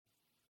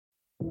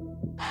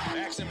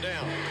Backs him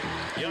down.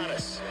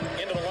 Giannis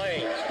into the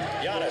lane.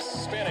 Giannis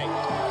spinning.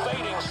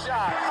 Fading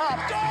shot.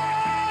 Up.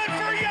 Good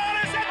for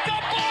Giannis at the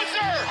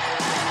buzzer.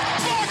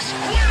 Bucks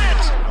win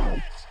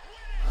it.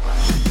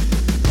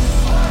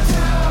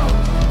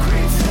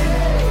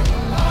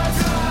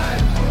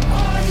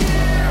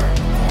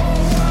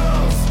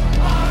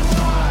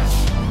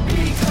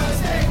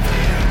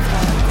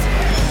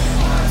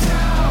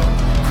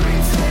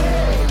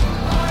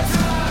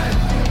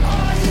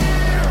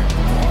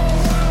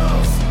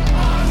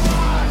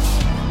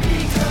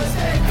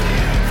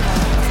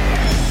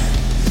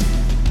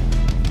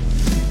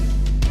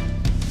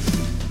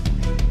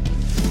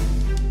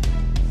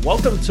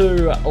 Welcome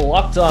to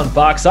Locked On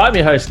Bucks. I'm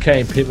your host,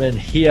 Kane Pittman,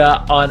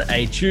 here on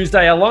a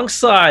Tuesday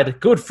alongside a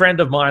good friend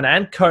of mine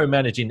and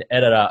co-managing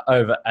editor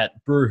over at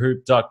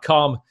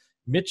brewhoop.com,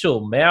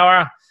 Mitchell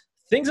Maurer.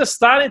 Things are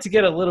starting to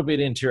get a little bit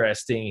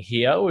interesting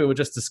here. We were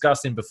just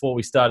discussing before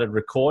we started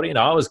recording.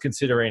 I was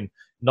considering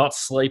not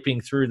sleeping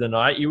through the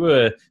night. You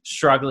were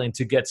struggling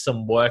to get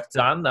some work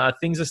done.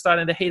 Things are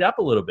starting to heat up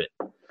a little bit.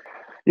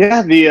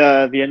 Yeah, the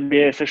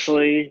NBA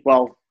officially,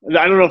 well,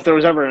 I don't know if there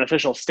was ever an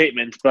official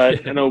statement,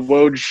 but I know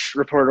Woj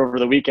reported over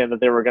the weekend that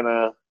they were going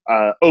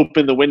to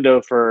open the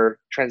window for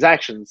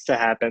transactions to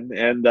happen,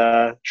 and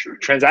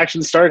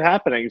transactions started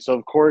happening. So,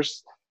 of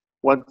course,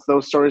 once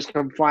those stories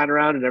come flying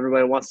around and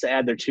everybody wants to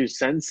add their 2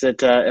 cents,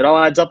 it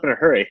all adds up in a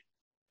hurry.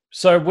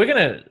 So we're going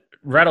to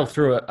rattle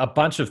through a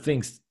bunch of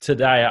things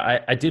today.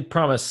 I did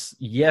promise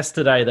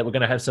yesterday that we're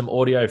going to have some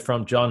audio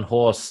from John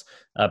Horst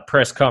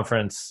press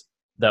conference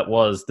that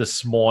was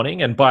this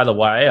morning. And by the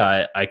way,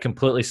 I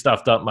completely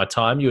stuffed up my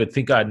time. You would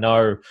think I'd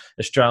know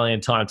Australian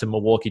time to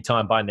Milwaukee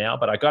time by now,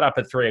 but I got up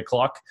at 3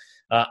 o'clock.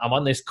 I'm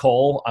on this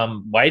call.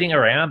 I'm waiting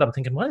around. I'm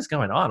thinking, what is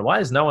going on? Why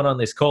is no one on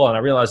this call? And I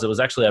realized it was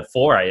actually at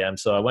 4 a.m.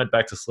 So I went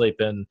back to sleep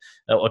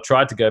or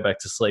tried to go back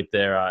to sleep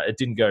there. It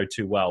didn't go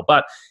too well.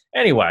 But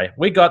anyway,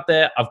 we got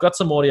there. I've got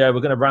some audio. We're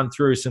going to run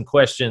through some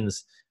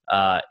questions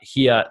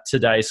here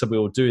today. So we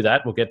will do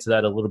that. We'll get to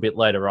that a little bit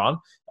later on.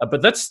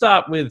 But let's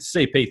start with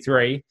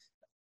CP3.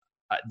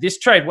 This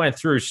trade went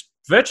through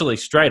virtually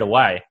straight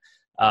away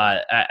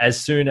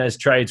as soon as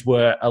trades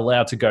were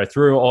allowed to go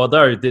through,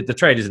 although the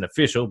trade isn't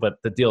official, but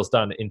the deal's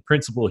done in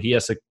principle here.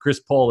 So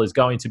Chris Paul is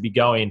going to be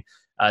going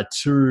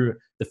to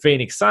the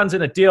Phoenix Suns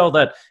in a deal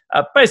that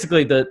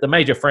basically the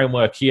major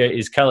framework here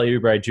is Kelly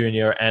Oubre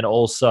Jr. and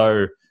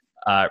also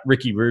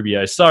Ricky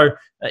Rubio. So,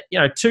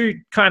 2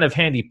 kind of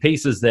handy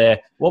pieces there.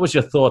 What was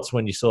your thoughts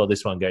when you saw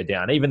this one go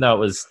down, even though it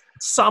was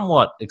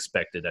somewhat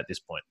expected at this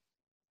point?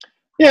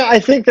 Yeah,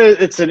 I think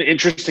that it's an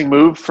interesting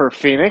move for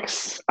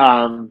Phoenix.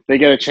 They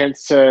get a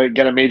chance to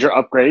get a major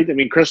upgrade. I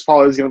mean, Chris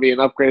Paul is going to be an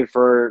upgrade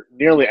for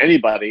nearly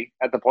anybody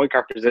at the point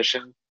guard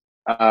position,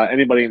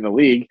 anybody in the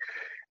league.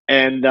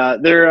 And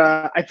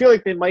I feel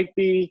like they might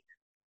be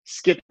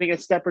skipping a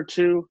step or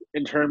two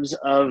in terms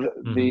of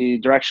the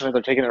direction that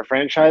they're taking their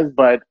franchise.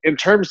 But in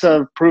terms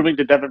of proving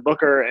to Devin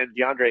Booker and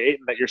DeAndre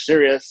Ayton that you're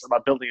serious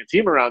about building a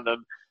team around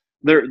them,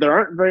 there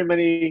aren't very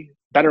many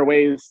better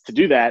ways to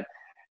do that.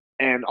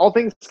 And all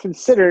things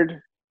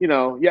considered, you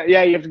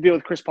have to deal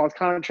with Chris Paul's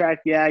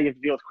contract. Yeah, you have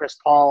to deal with Chris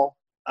Paul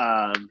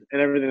and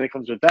everything that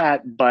comes with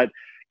that. But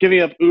giving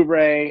up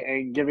Oubre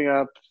and giving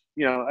up,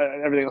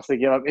 everything else they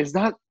give up is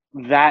not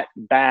that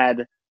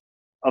bad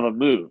of a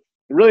move.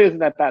 It really isn't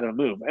that bad of a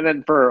move. And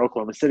then for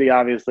Oklahoma City,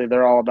 obviously,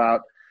 they're all about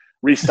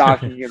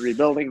restocking and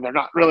rebuilding. They're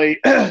not really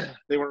 –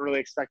 they weren't really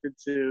expected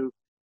to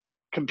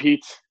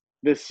compete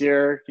this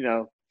year.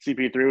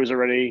 CP3 was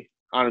already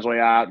on his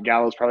way out.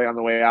 Gallo's probably on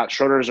the way out.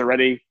 Schroeder's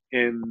already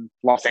in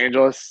Los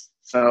Angeles.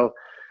 So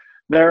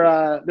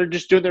they're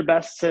just doing their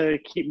best to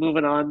keep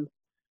moving on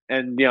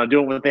and,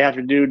 doing what they have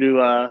to do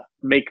to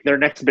make their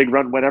next big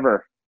run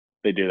whenever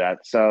they do that.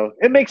 So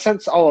it makes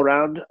sense all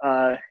around.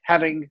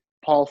 Having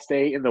Paul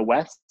stay in the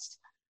West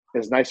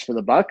is nice for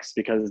the Bucks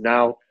because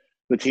now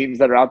the teams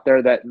that are out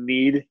there that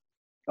need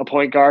a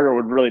point guard or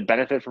would really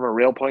benefit from a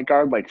real point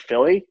guard like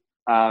Philly,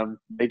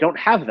 they don't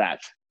have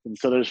that. And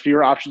so there's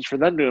fewer options for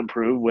them to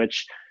improve,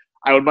 which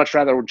I would much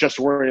rather just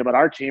worry about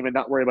our team and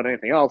not worry about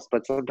anything else.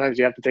 But sometimes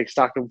you have to take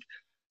stock of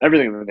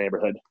everything in the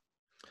neighborhood.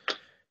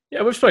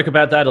 Yeah, we've spoke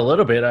about that a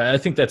little bit. I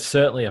think that's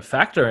certainly a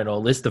factor in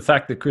all this. The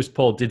fact that Chris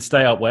Paul did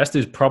stay out West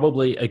is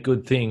probably a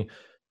good thing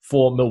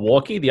for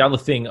Milwaukee. The other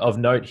thing of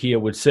note here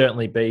would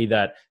certainly be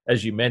that,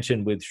 as you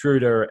mentioned, with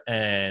Schroeder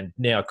and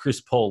now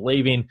Chris Paul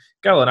leaving,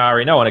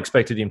 Gallinari, no one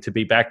expected him to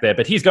be back there,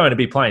 but he's going to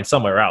be playing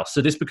somewhere else.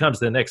 So this becomes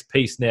the next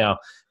piece now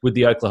with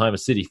the Oklahoma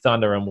City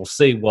Thunder, and we'll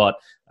see what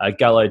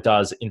Gallo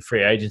does in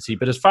free agency.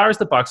 But as far as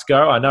the Bucks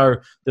go, I know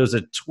there was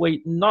a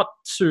tweet not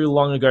too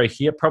long ago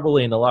here,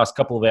 probably in the last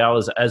couple of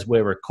hours as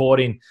we're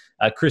recording.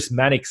 Chris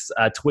Mannix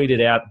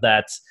tweeted out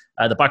that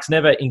the Bucks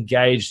never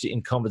engaged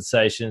in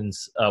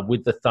conversations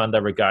with the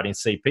Thunder regarding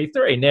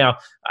CP3. Now,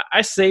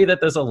 I see that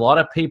there's a lot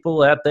of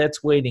people out there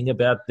tweeting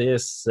about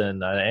this,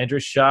 and Andrew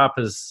Sharp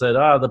has said,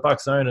 the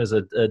Bucks owners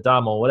are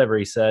dumb, or whatever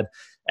he said.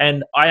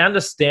 And I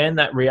understand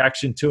that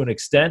reaction to an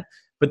extent,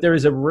 but there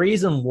is a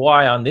reason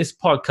why on this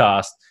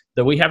podcast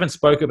that we haven't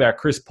spoke about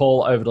Chris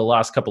Paul over the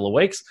last couple of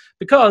weeks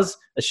because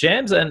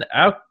Shams and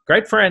our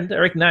great friend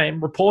Eric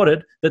Name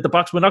reported that the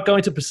Bucks were not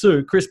going to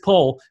pursue Chris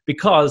Paul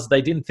because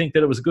they didn't think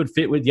that it was a good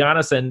fit with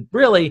Giannis, and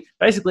really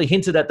basically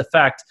hinted at the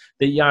fact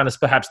that Giannis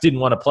perhaps didn't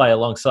want to play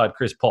alongside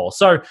Chris Paul.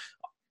 So,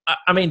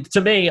 I mean,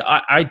 to me,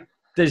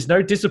 there's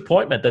no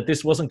disappointment that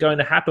this wasn't going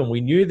to happen.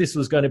 We knew this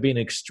was going to be an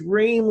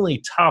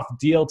extremely tough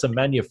deal to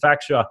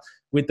manufacture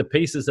with the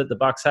pieces that the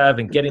Bucks have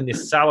and getting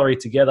this salary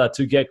together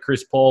to get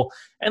Chris Paul.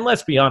 And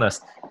let's be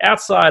honest,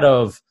 outside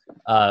of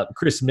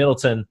Chris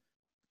Middleton,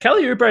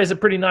 Kelly Oubre is a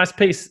pretty nice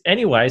piece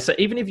anyway. So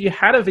even if you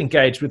had have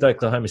engaged with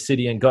Oklahoma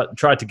City and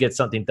tried to get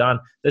something done,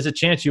 there's a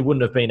chance you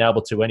wouldn't have been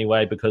able to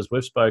anyway because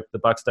we've spoke, the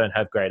Bucks don't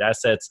have great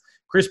assets.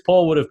 Chris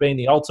Paul would have been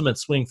the ultimate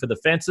swing for the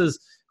fences,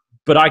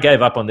 but I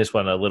gave up on this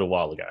one a little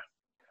while ago.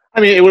 I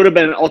mean, it would have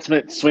been an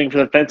ultimate swing for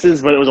the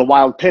fences, but it was a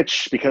wild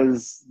pitch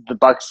because the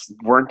Bucks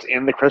weren't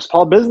in the Chris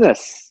Paul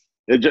business.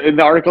 In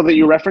the article that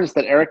you referenced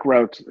that Eric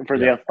wrote for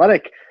The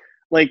Athletic,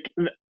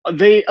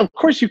 of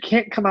course, you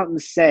can't come out and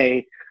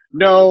say,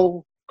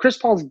 no, Chris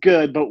Paul's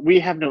good, but we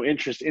have no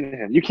interest in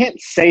him. You can't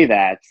say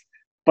that,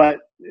 but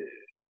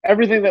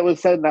everything that was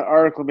said in that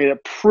article made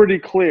it pretty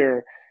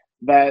clear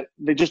that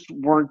they just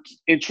weren't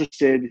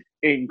interested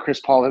in Chris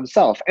Paul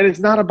himself. And it's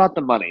not about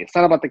the money. It's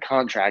not about the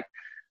contract.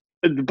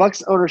 The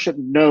Bucks ownership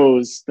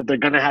knows that they're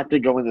going to have to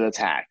go into the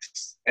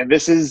tax. And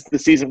this is the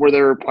season where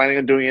they're planning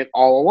on doing it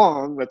all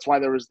along. That's why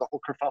there was the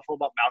whole kerfuffle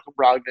about Malcolm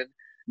Brogdon.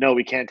 No,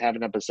 we can't have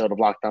an episode of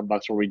Locked On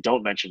Bucks where we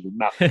don't mention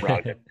Malcolm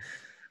Brogdon.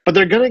 But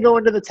they're going to go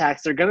into the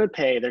tax. They're going to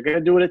pay. They're going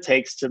to do what it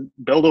takes to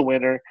build a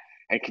winner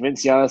and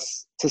convince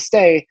Giannis to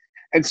stay.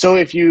 And so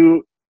if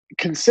you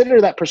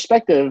consider that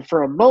perspective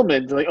for a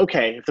moment, like,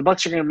 okay, if the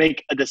Bucks are going to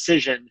make a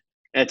decision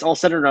and it's all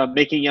centered on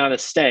making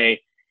Giannis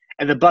stay,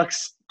 and the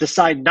Bucks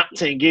decide not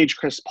to engage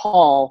Chris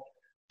Paul,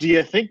 do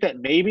you think that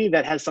maybe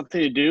that has something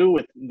to do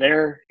with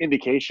their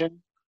indication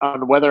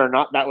on whether or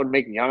not that would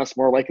make Giannis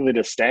more likely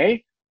to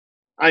stay?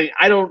 I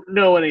don't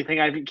know anything.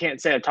 I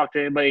can't say I've talked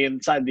to anybody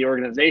inside the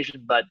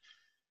organization, but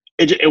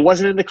it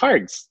wasn't in the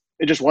cards.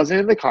 It just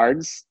wasn't in the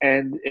cards,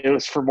 and it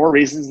was for more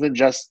reasons than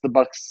just the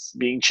Bucks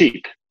being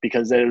cheap,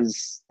 because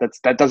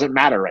that doesn't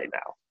matter right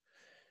now.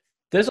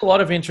 There's a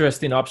lot of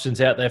interesting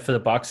options out there for the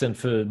Bucks, and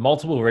for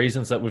multiple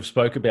reasons that we've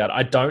spoke about.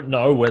 I don't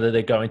know whether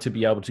they're going to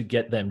be able to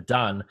get them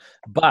done,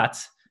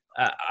 but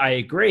I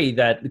agree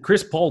that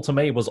Chris Paul to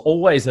me was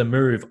always a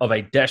move of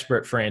a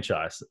desperate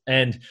franchise,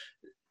 and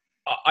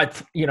I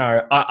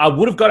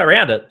would have got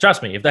around it.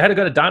 Trust me, if they had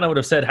got it done, I would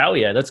have said, "Hell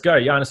yeah, let's go,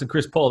 Giannis and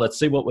Chris Paul. Let's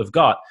see what we've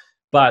got."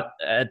 But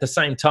at the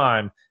same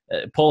time,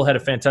 Paul had a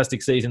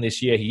fantastic season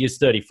this year. He is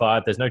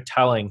 35. There's no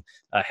telling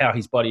how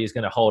his body is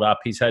going to hold up.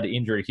 He's had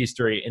injury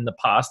history in the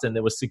past, and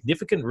there was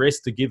significant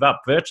risk to give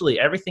up virtually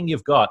everything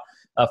you've got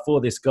for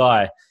this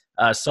guy.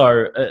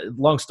 So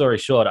long story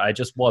short, I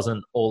just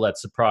wasn't all that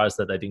surprised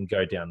that they didn't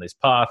go down this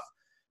path.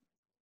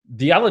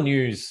 The other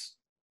news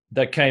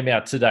that came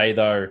out today,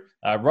 though,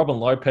 Robin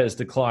Lopez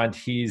declined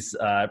his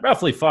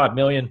roughly $5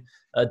 million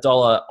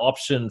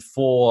option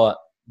for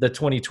the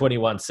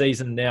 2021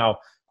 season. Now,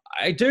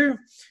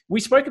 we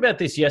spoke about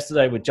this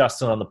yesterday with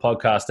Justin on the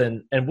podcast,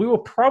 and we were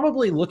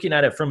probably looking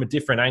at it from a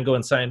different angle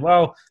and saying,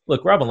 well,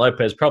 look, Robin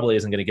Lopez probably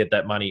isn't going to get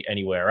that money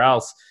anywhere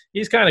else.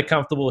 He's kind of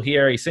comfortable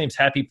here. He seems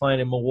happy playing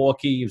in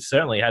Milwaukee. He's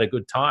certainly had a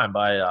good time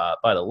by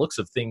the looks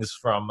of things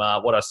from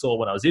what I saw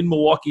when I was in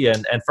Milwaukee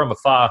and from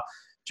afar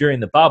during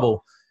the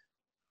bubble.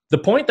 The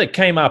point that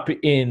came up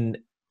in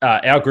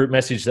our group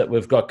message that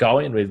we've got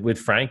going with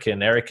Frank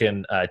and Eric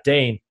and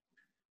Dean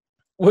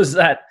was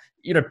that,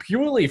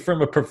 purely from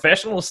a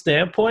professional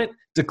standpoint,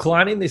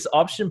 declining this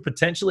option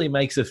potentially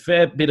makes a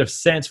fair bit of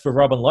sense for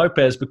Robin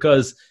Lopez,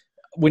 because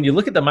when you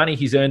look at the money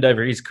he's earned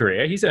over his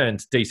career, he's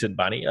earned decent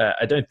money.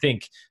 I don't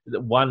think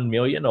that $1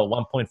 million or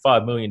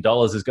 $1.5 million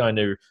is going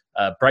to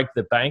break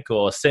the bank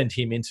or send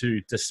him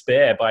into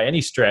despair by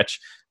any stretch.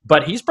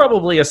 But he's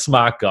probably a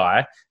smart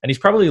guy, and he's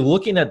probably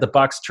looking at the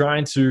Bucks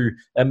trying to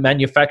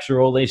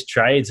manufacture all these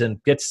trades and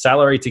get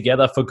salary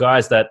together for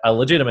guys that are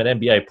legitimate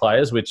NBA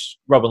players, which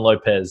Robin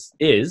Lopez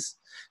is.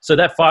 So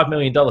that $5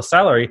 million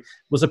salary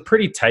was a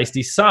pretty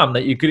tasty sum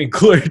that you could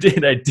include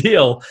in a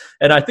deal.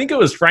 And I think it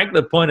was Frank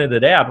that pointed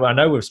it out. I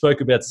know we've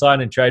spoken about sign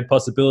and trade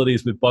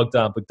possibilities with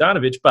Bogdan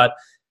Bogdanovic, but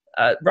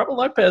Robin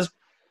Lopez,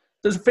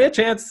 there's a fair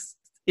chance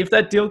if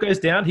that deal goes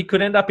down, he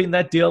could end up in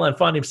that deal and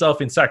find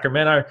himself in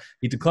Sacramento.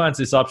 He declines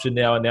this option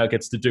now and now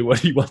gets to do what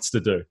he wants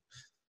to do.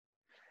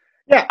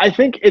 Yeah, I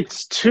think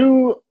it's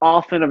too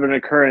often of an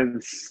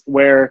occurrence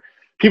where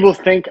people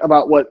think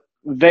about what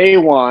they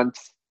want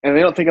and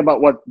they don't think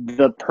about what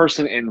the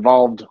person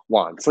involved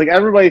wants. Like,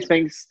 everybody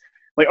thinks,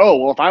 like, oh,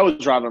 well, if I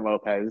was Robin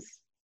Lopez,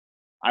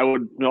 I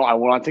would, I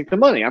want to take the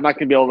money. I'm not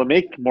going to be able to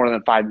make more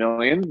than $5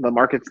 million. The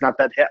market's not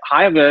that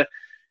high. I'm going to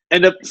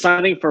end up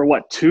signing for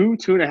what,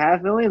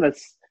 $2.5 million?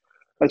 That's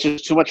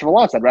just too much of a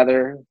loss. I'd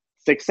rather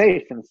stick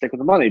safe and stick with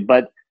the money.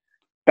 But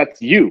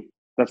that's you.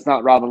 That's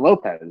not Robin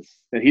Lopez.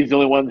 And he's the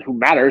only one who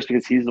matters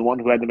because he's the one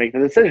who had to make the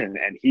decision,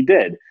 and he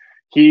did.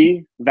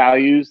 He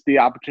values the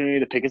opportunity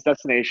to pick his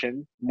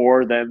destination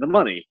more than the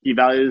money. He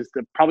values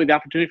probably the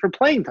opportunity for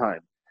playing time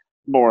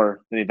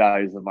more than he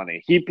values the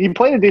money. He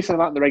played a decent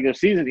amount in the regular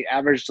season. He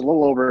averaged a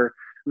little over,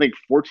 I think,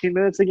 14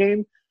 minutes a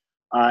game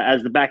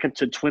as the backup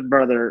to twin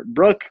brother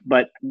Brooke.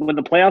 But when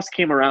the playoffs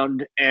came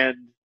around and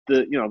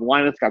the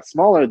lineups got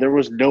smaller, there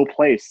was no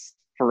place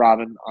for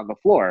Robin on the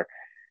floor.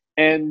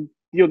 And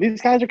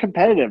these guys are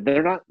competitive.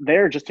 They're not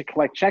there just to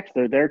collect checks.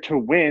 They're there to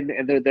win,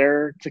 and they're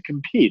there to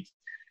compete.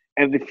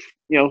 And if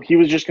he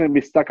was just going to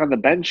be stuck on the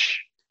bench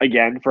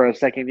again for a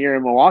second year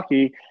in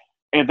Milwaukee,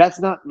 and if that's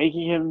not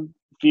making him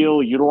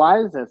feel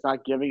utilized, that's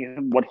not giving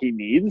him what he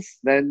needs,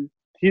 then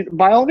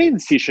by all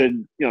means he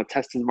should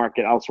test his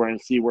market elsewhere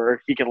and see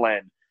where he can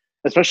land,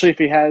 especially if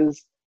he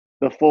has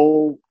the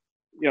full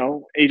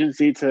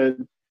agency to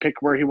pick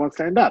where he wants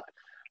to end up.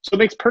 So it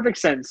makes perfect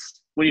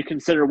sense when you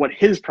consider what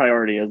his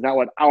priority is, not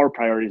what our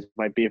priorities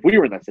might be if we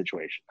were in that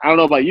situation. I don't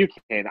know about you,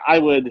 Kane. I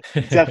would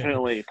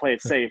definitely play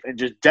it safe and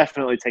just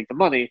definitely take the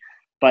money,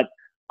 but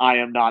I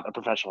am not a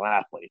professional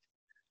athlete.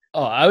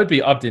 Oh, I would be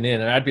opting in,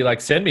 and I'd be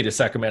like, send me to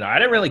Sacramento. I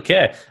don't really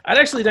care. I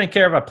actually don't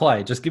care if I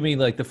play. Just give me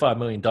like the $5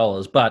 million.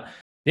 But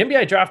the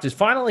NBA draft is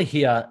finally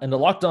here, and the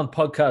Locked On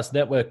Podcast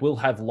Network will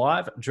have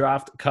live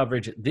draft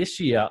coverage this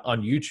year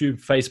on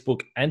YouTube,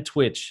 Facebook, and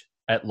Twitch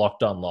at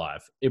Locked On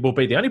Live. It will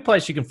be the only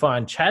place you can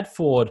find Chad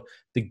Ford,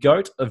 the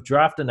GOAT of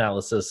draft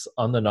analysis,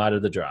 on the night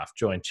of the draft.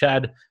 Join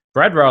Chad,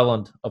 Brad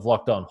Rowland of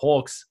Locked On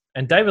Hawks,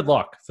 and David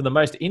Locke for the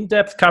most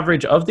in-depth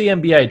coverage of the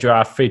NBA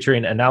draft,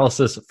 featuring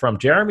analysis from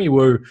Jeremy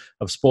Woo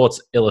of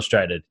Sports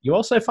Illustrated. You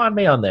also find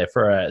me on there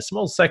for a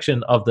small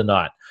section of the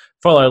night.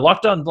 Follow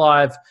Locked On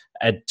Live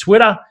at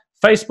Twitter,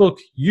 Facebook,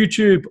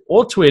 YouTube,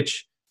 or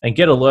Twitch, and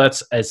get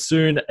alerts as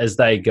soon as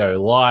they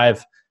go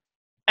live.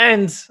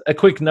 And a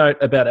quick note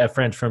about our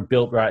friends from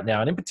Built right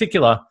now, and in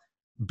particular,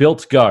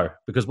 Built Go,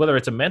 because whether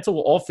it's a mental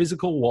or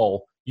physical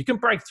wall, you can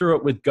break through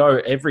it with Go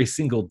every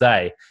single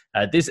day.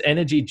 This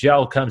energy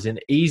gel comes in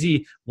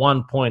easy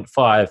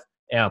 1.5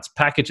 ounce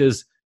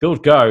packages.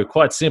 Built Go,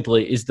 quite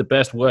simply, is the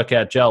best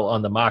workout gel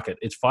on the market.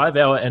 It's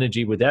 5-hour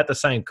energy without the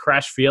same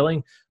crash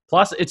feeling.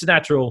 Plus, it's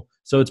natural,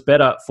 so it's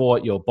better for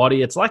your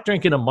body. It's like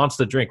drinking a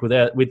Monster drink with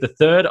the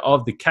third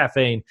of the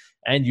caffeine,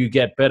 and you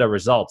get better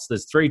results.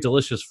 There's 3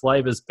 delicious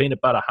flavors: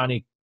 peanut butter,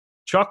 honey,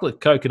 chocolate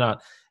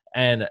coconut,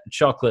 and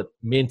chocolate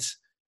mint.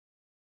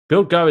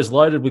 Built Go is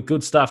loaded with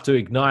good stuff to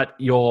ignite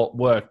your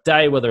work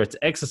day, whether it's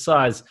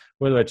exercise,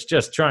 whether it's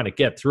just trying to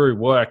get through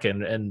work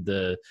and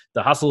the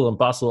hustle and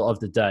bustle of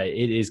the day.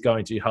 It is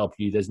going to help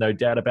you. There's no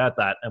doubt about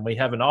that. And we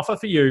have an offer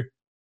for you.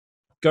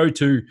 Go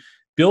to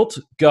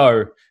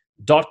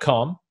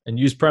builtgo.com and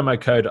use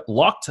promo code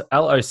LOCKED,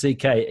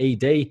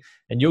 LOCKED,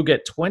 and you'll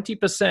get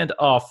 20%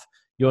 off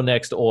your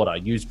next order.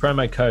 Use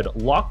promo code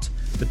LOCKED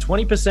for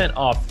 20%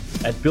 off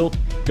at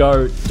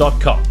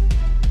builtgo.com.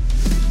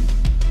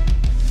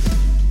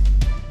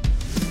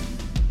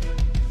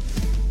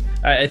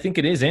 I think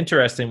it is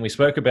interesting. We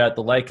spoke about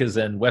the Lakers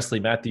and Wesley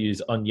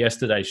Matthews on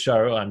yesterday's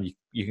show.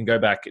 You can go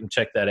back and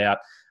check that out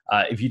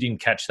if you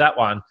didn't catch that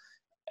one.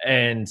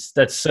 And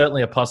that's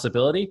certainly a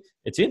possibility.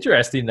 It's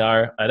interesting,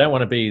 though. I don't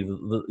want to be,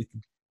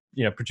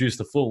 produce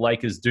the full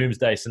Lakers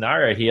doomsday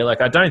scenario here. Like,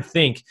 I don't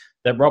think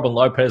that Robin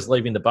Lopez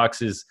leaving the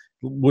Bucks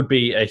would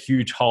be a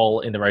huge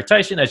hole in the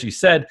rotation. As you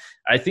said,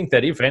 I think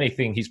that if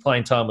anything, his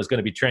playing time was going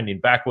to be trending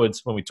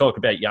backwards. When we talk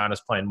about Giannis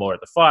playing more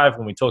at the 5,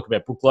 when we talk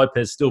about Brook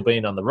Lopez still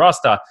being on the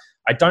roster,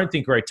 I don't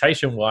think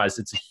rotation-wise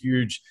it's a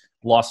huge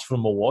loss for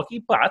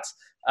Milwaukee. But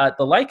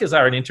the Lakers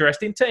are an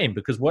interesting team,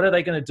 because what are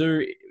they going to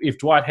do if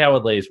Dwight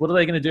Howard leaves? What are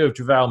they going to do if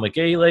JaVale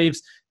McGee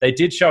leaves? They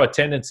did show a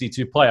tendency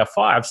to play a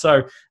 5.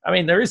 So, I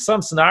mean, there is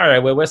some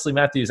scenario where Wesley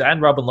Matthews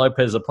and Robin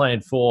Lopez are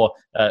playing for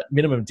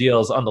minimum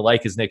deals on the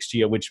Lakers next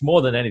year, which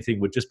more than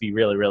anything would just be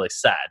really, really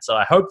sad. So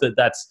I hope that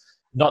that's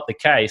not the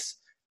case.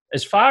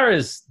 As far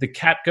as the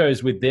cap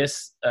goes with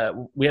this,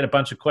 we had a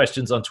bunch of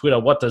questions on Twitter.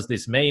 What does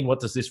this mean?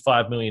 What does this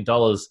 $5 million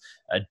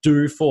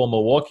do for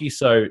Milwaukee?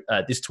 So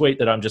this tweet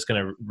that I'm just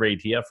going to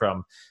read here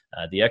from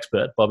the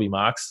expert, Bobby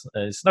Marks.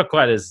 It's not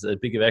quite as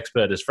big of an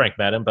expert as Frank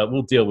Madden, but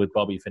we'll deal with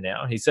Bobby for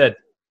now. He said,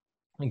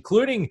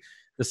 including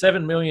the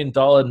 $7 million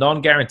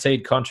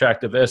non-guaranteed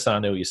contract of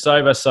Ersan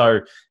Ilyasova. So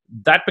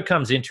that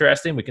becomes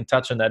interesting. We can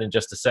touch on that in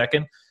just a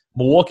second.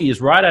 Milwaukee is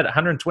right at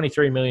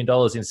 $123 million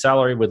in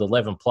salary with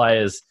 11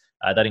 players.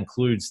 That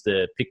includes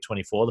the pick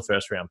 24, the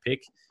first round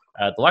pick.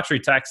 The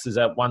luxury tax is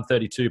at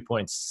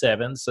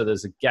 132.7, so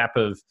there's a gap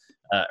of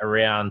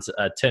around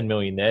 10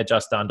 million there,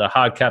 just under.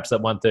 Hard cap's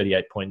at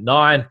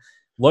 138.9.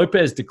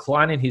 Lopez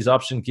declining his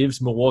option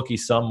gives Milwaukee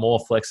some more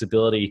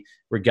flexibility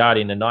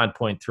regarding a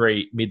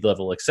 9.3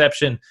 mid-level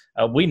exception.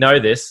 We know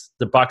this.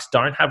 The Bucks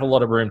don't have a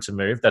lot of room to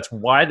move. That's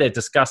why they're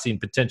discussing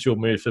potential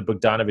moves for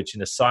Bogdanovic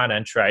in a sign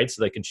and trade,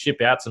 so they can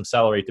ship out some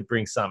salary to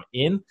bring some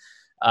in.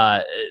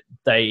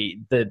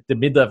 The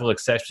mid-level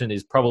exception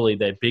is probably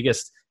their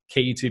biggest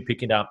key to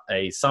picking up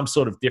some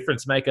sort of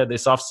difference maker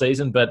this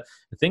offseason, but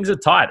things are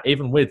tight,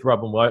 even with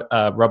Robin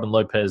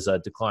Lopez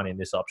declining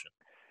this option.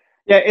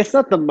 Yeah, it's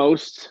not the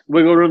most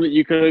wiggle room that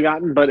you could have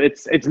gotten, but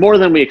it's more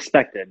than we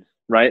expected.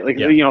 right? Like,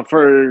 Yeah.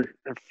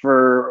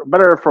 for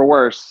better or for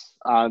worse,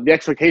 the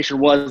expectation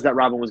was that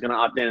Robin was going to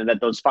opt in and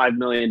that those $5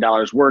 million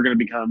were going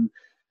to become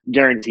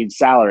guaranteed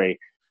salary.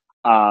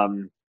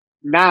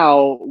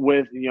 Now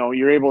with,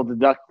 you're able to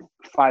deduct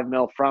 $5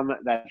 million from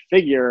that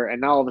figure, and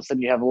now all of a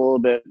sudden you have a little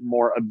bit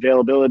more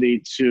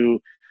availability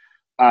to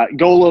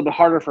go a little bit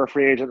harder for a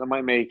free agent that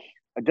might make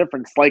a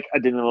difference, like a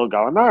Danilo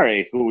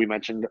Gallinari, who we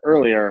mentioned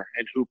earlier,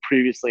 and who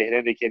previously had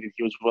indicated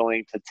he was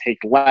willing to take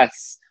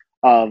less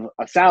of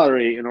a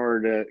salary in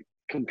order to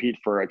compete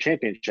for a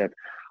championship.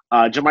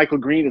 JaMychal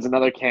Green is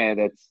another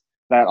candidate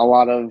that a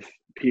lot of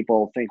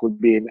people think would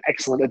be an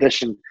excellent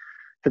addition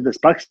to this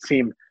Bucks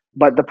team.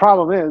 But the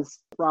problem is,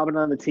 Robin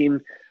on the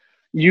team,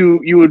 you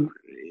would,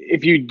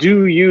 if you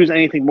do use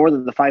anything more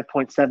than the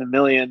 $5.7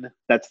 million,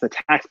 that's the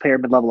taxpayer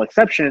mid-level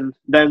exception,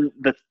 then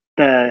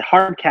the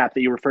hard cap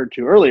that you referred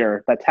to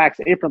earlier, that tax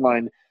apron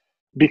line,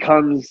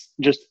 becomes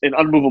just an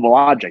unmovable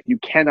object. You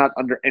cannot,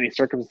 under any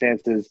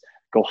circumstances,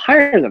 go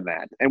higher than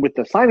that. And with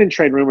the sign and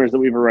trade rumors that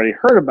we've already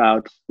heard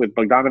about with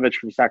Bogdanovich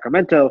from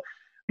Sacramento,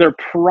 they're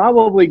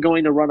probably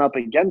going to run up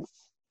against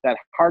that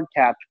hard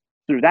cap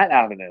through that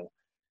avenue.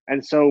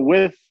 And so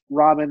with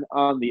Robin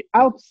on the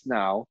outs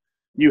now,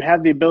 you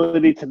have the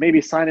ability to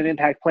maybe sign an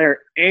impact player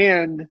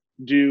and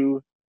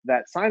do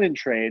that sign and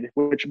trade,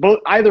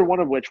 either one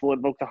of which will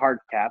invoke the hard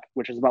cap,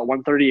 which is about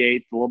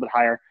 138, a little bit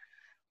higher.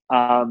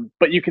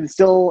 But you can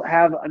still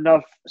have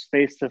enough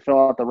space to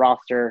fill out the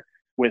roster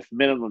with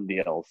minimum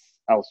deals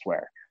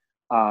elsewhere.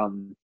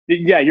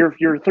 Your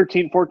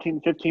 13th,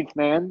 14th, 15th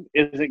man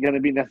isn't going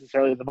to be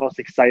necessarily the most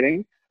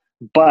exciting,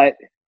 but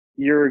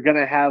you're going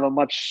to have a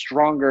much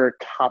stronger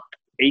top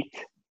 8,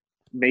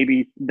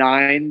 maybe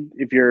 9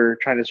 if you're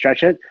trying to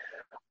stretch it.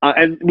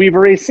 And we've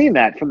already seen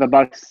that from the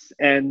Bucks,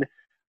 and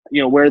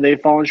where they've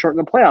fallen short in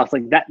the playoffs.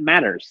 Like, that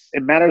matters.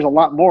 It matters a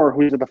lot more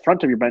who's at the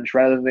front of your bench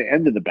rather than the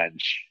end of the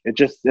bench.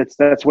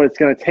 That's what it's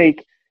going to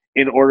take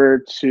in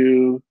order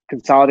to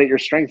consolidate your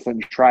strengths and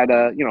try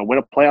to, win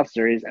a playoff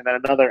series and then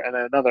another and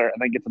then another and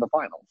then get to the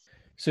finals.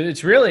 So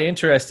it's really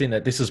interesting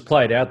that this has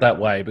played out that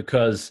way,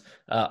 because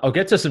I'll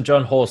get to some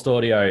Jon Horst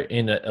audio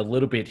in a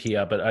little bit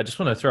here, but I just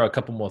want to throw a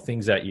couple more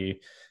things at you.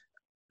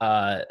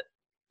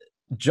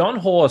 Jon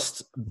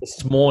Horst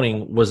this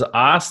morning was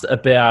asked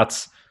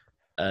about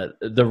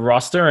the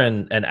roster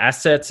and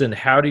assets, and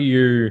how do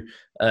you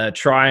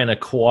try and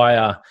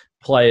acquire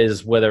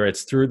players, whether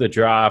it's through the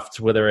draft,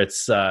 whether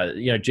it's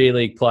G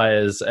League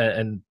players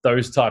and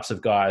those types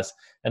of guys.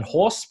 And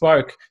Horst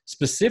spoke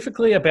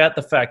specifically about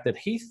the fact that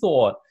he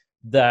thought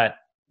that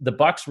the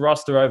Bucks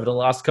roster over the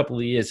last couple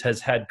of years has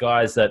had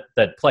guys that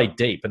play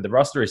deep, and the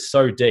roster is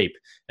so deep,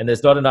 and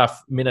there's not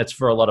enough minutes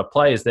for a lot of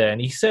players there. And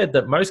he said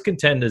that most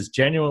contenders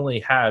genuinely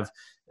have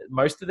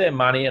most of their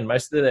money and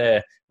most of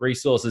their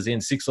resources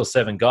in 6 or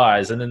 7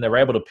 guys, and then they're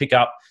able to pick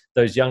up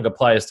those younger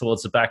players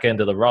towards the back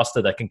end of the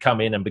roster that can come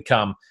in and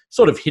become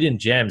sort of hidden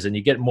gems, and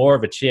you get more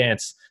of a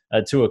chance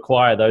to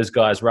acquire those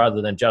guys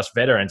rather than just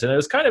veterans. And it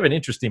was kind of an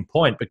interesting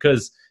point,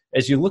 because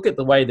as you look at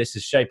the way this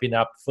is shaping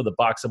up for the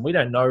Bucks, and we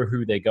don't know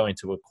who they're going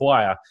to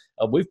acquire,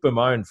 we've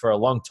bemoaned for a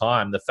long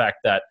time the fact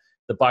that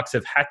the Bucks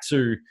have had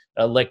to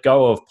let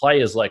go of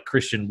players like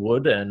Christian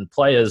Wood and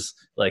players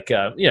like,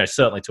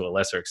 certainly to a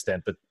lesser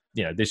extent, but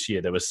this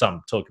year there was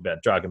some talk about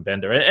Dragan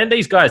Bender. And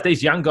these guys,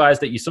 these young guys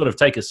that you sort of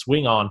take a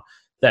swing on,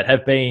 that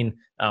have been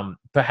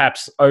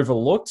perhaps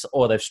overlooked,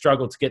 or they've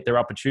struggled to get their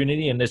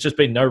opportunity, and there's just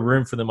been no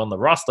room for them on the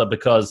roster,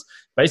 because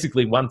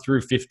basically 1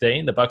 through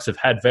 15, the Bucks have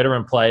had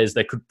veteran players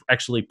that could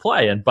actually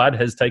play, and Bud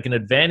has taken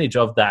advantage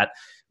of that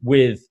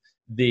with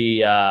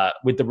the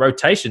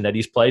rotation that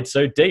he's played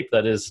so deep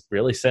that has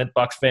really sent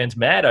Bucks fans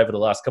mad over the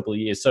last couple of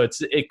years. So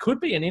it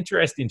could be an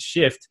interesting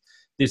shift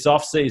this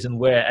offseason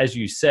where, as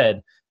you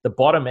said, the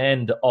bottom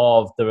end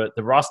of the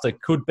roster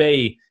could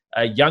be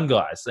young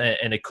guys,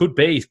 and it could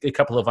be a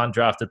couple of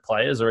undrafted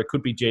players, or it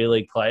could be G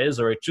League players,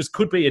 or it just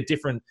could be a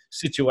different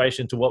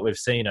situation to what we've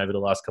seen over the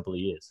last couple of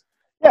years.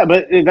 Yeah,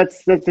 but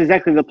that's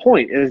exactly the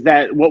point, is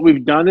that what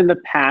we've done in the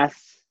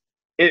past,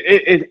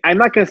 I'm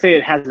not going to say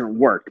it hasn't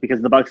worked,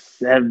 because the Bucks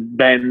have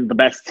been the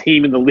best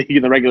team in the league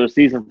in the regular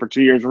season for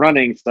 2 years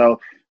running, so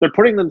they're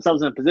putting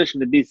themselves in a position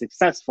to be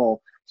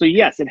successful. So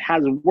yes, it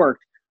has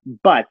worked,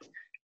 but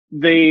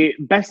the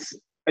best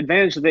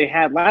advantage that they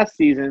had last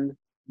season,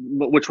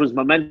 which was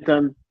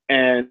momentum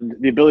and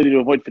the ability to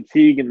avoid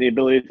fatigue and the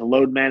ability to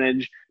load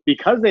manage,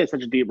 because they had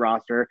such a deep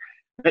roster,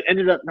 that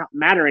ended up not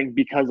mattering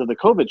because of the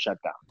COVID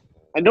shutdown.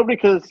 And nobody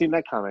could have seen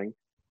that coming.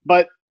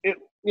 But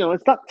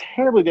it's not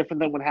terribly different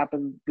than what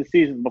happened the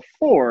season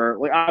before.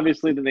 Like,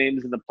 obviously the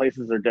names and the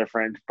places are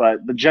different,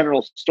 but the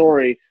general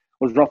story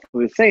was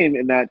roughly the same,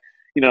 in that,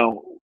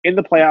 in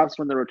the playoffs,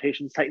 when the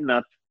rotations tighten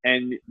up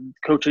and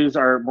coaches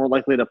are more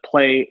likely to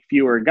play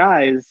fewer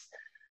guys,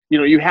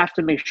 you have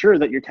to make sure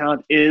that your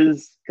talent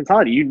is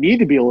consolidated. You need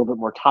to be a little bit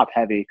more top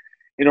heavy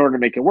in order to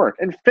make it work.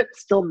 And fit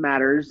still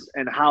matters,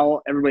 and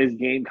how everybody's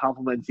game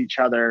complements each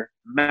other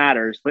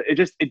matters, but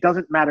it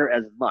doesn't matter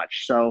as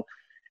much. So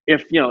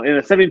if, in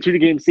a 72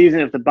 game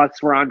season, if the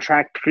Bucks were on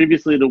track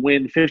previously to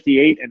win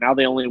 58 and now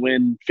they only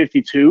win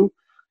 52,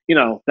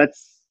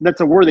 that's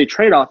a worthy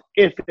trade-off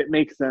if it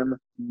makes them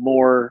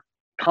more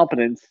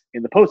competent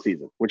in the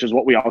postseason, which is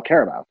what we all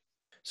care about.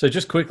 So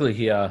just quickly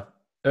here,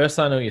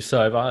 Ersan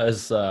Ilyasova,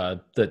 as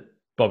that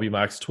Bobby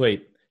Marks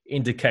tweet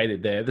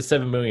indicated there, the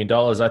 $7 million,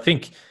 I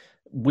think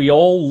we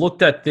all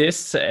looked at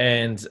this,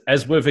 and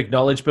as we've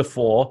acknowledged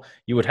before,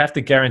 you would have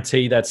to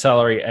guarantee that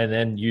salary and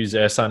then use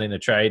Ersan in a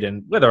trade.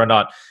 And whether or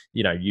not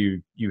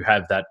you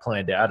have that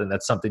planned out, and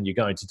that's something you're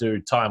going to do,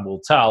 time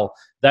will tell.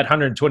 That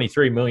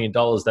 $123 million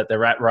that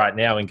they're at right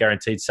now in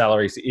guaranteed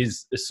salaries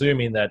is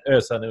assuming that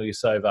Ersan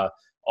Ilyasova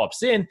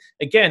opts in.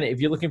 Again, if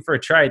you're looking for a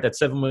trade, that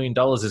 $7 million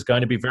is going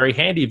to be very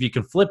handy if you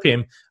can flip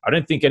him. I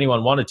don't think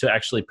anyone wanted to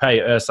actually pay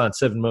Ersan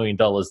 $7 million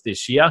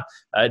this year.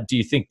 Do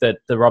you think that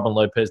the Robin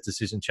Lopez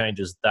decision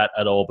changes that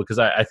at all? Because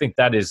I think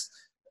that is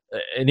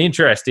an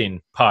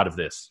interesting part of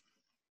this.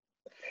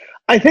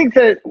 I think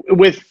that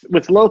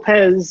with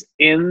Lopez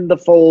in the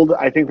fold,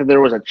 I think that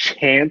there was a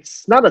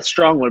chance, not a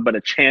strong one, but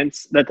a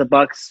chance that the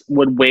Bucks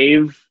would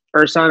waive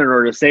Ersan in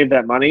order to save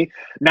that money.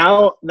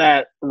 Now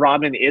that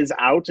Robin is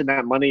out and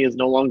that money is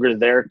no longer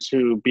there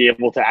to be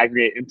able to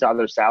aggregate into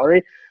other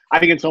salary, I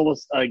think it's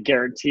almost a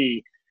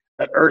guarantee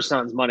that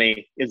Ersan's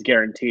money is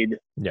guaranteed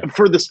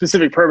for the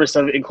specific purpose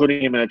of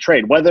including him in a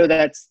trade, whether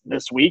that's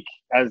this week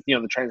as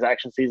the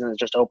transaction season is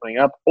just opening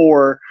up,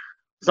 or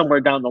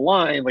somewhere down the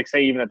line, like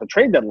say even at the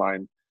trade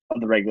deadline of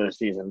the regular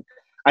season.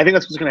 I think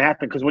that's what's going to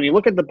happen, because when you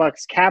look at the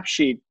Bucks cap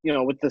sheet,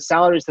 with the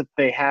salaries that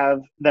they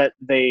have that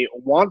they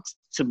want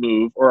to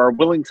move or are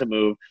willing to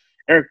move,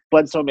 Eric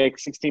Bledsoe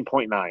makes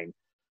 16.9.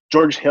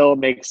 George Hill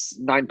makes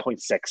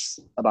 9.6.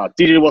 About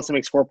DJ Wilson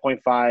makes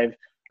 4.5.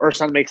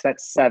 Ersan makes that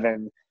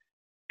 7.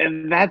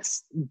 And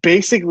that's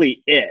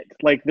basically it.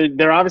 Like,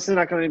 they're obviously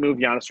not going to move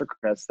Giannis or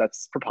Chris.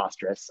 That's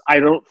preposterous.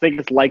 I don't think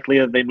it's likely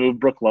that they move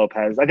Brook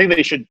Lopez. I think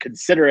they should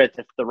consider it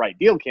if the right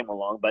deal came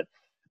along, but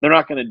they're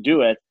not going to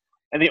do it.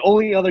 And the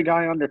only other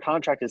guy under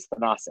contract is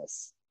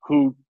Thanasis,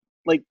 who,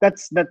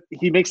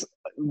 he makes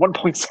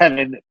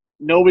 1.7.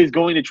 Nobody's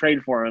going to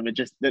trade for him.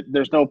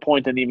 There's no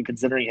point in even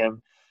considering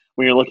him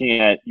when you're looking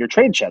at your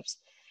trade chips.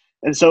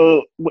 And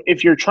so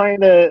if you're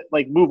trying to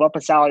move up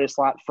a salary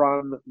slot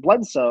from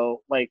Bledsoe,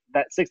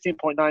 that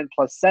 16.9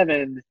 plus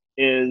 7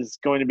 is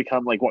going to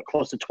become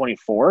close to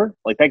 24.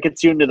 That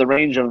gets you into the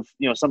range of,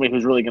 somebody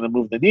who's really going to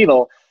move the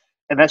needle.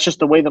 And that's just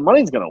the way the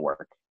money's going to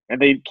work. And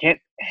they can't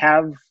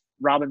have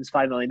Robin's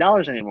 $5 million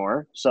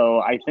anymore. So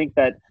I think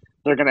that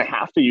they're going to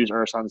have to use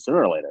Ersan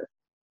sooner or later.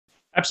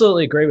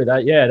 Absolutely agree with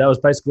that. Yeah, that was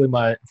basically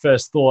my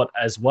first thought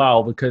as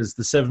well, because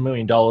the $7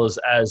 million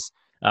as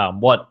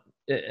what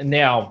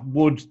now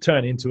would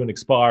turn into an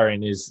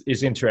expiring is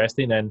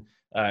interesting. And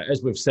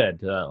as we've said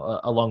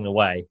along the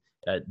way,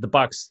 the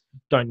Bucks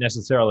don't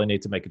necessarily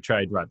need to make a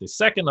trade right this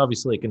second.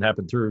 Obviously, it can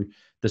happen through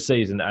the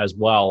season as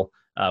well,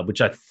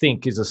 which I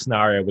think is a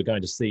scenario we're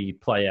going to see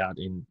play out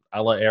in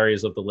other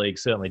areas of the league.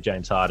 Certainly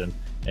James Harden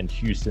and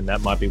Houston,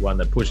 that might be one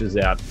that pushes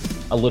out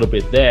a little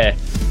bit there.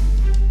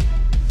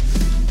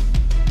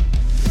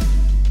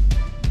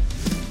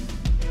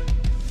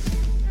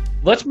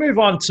 Let's move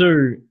on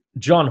to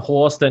Jon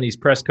Horst and his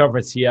press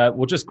conference here.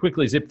 We'll just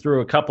quickly zip through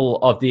a couple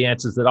of the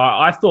answers that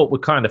I thought were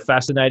kind of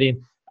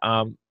fascinating.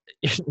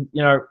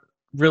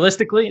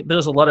 Realistically,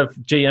 there's a lot of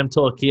GM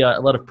talk here, a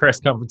lot of press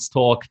conference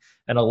talk,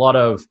 and a lot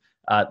of,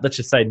 let's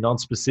just say,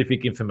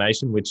 non-specific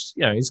information, which,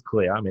 is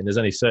clear. I mean, there's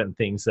only certain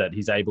things that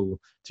he's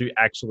able to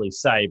actually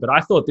say. But I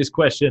thought this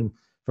question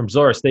from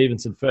Zora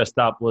Stevenson first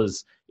up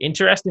was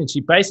interesting.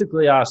 She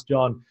basically asked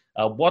Jon,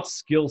 what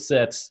skill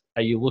sets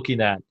are you looking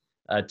at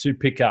to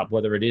pick up,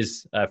 whether it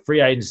is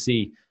free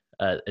agency,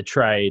 a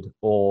trade,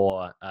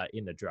 or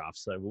in the draft?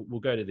 So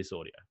we'll go to this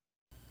audio.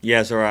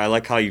 Yeah, Zora, I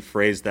like how you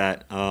phrased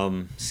that,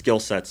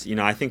 skill sets.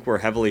 I think we're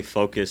heavily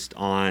focused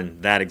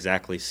on that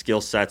exactly,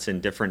 skill sets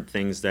and different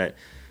things that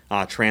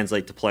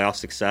translate to playoff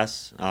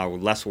success. We're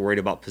less worried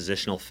about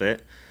positional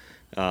fit.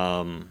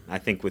 I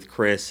think with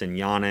Chris and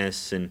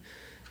Giannis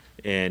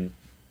and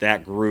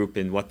that group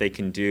and what they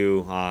can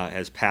do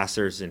as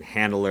passers and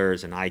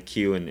handlers and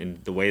IQ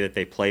and the way that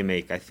they play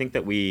make, I think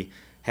that we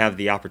have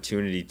the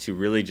opportunity to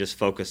really just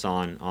focus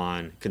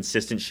on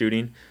consistent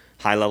shooting,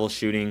 high-level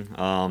shooting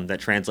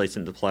that translates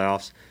into the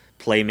playoffs,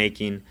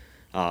 playmaking,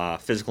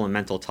 physical and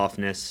mental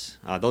toughness.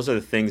 Those are the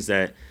things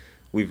that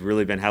we've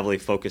really been heavily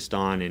focused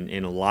on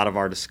in a lot of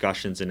our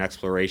discussions and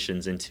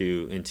explorations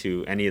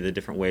into any of the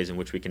different ways in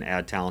which we can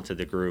add talent to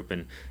the group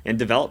and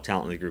develop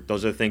talent in the group.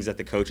 Those are the things that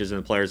the coaches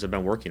and the players have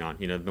been working on.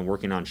 They've been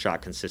working on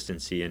shot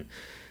consistency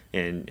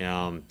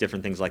and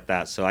different things like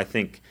that. So I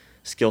think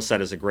skill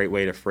set is a great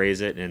way to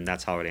phrase it, and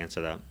that's how I would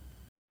answer that.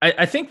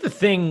 I think the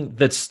thing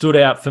that stood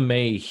out for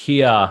me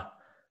here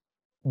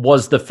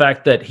was the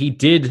fact that he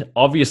did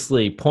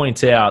obviously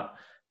point out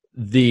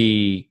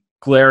the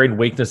glaring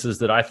weaknesses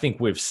that I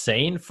think we've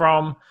seen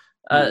from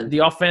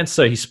the offense.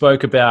 So he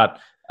spoke about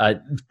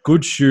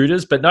good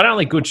shooters, but not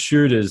only good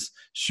shooters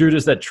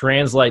that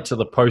translate to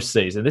the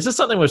postseason. This is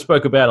something we've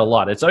spoke about a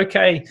lot. It's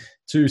okay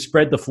to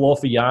spread the floor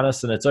for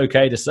Giannis, and it's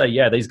okay to say,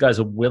 yeah, these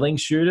guys are willing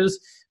shooters,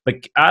 but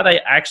are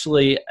they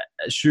actually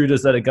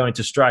shooters that are going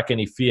to strike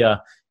any fear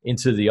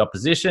into the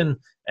opposition.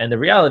 And the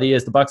reality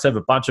is the Bucks have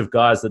a bunch of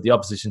guys that the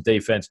opposition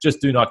defense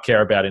just do not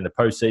care about in the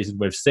postseason.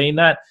 We've seen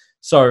that.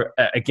 So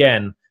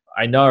again,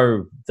 I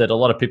know that a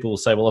lot of people will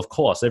say, well, of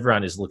course,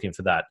 everyone is looking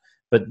for that.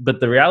 But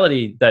the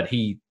reality that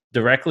he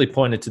directly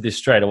pointed to this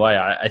straight away,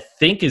 I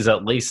think is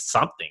at least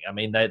something. I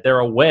mean, they're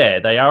aware.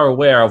 They are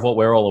aware of what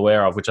we're all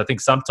aware of, which I think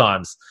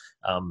sometimes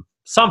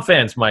some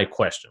fans may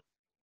question.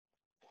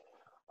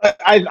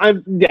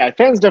 Yeah,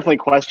 fans definitely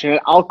question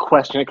it. I'll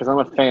question it because I'm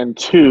a fan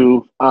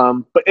too.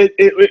 But it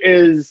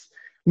is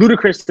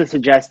ludicrous to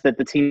suggest that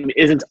the team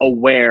isn't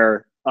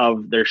aware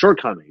of their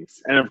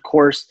shortcomings. And of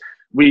course,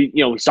 we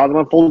saw them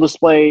on full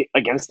display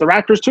against the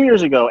Raptors 2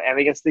 years ago and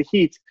against the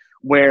Heat,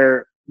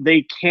 where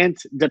they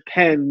can't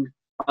depend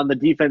on the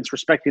defense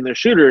respecting their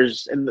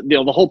shooters. And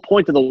the whole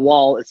point of the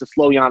wall is to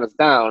slow Giannis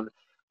down.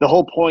 The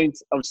whole point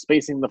of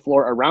spacing the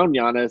floor around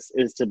Giannis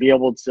is to be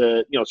able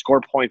to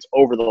score points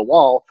over the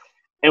wall.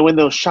 And when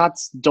those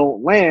shots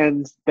don't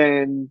land,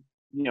 then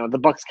the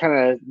Bucks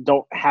kind of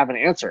don't have an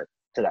answer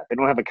to that. They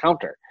don't have a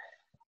counter.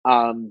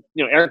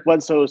 Eric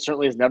Bledsoe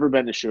certainly has never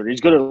been a shooter.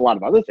 He's good at a lot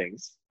of other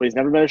things, but he's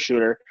never been a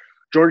shooter.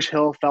 George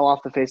Hill fell off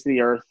the face of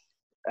the earth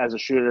as a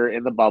shooter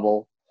in the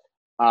bubble.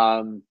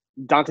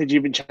 Dante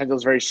DiVincenzo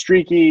was very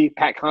streaky.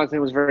 Pat Connaughton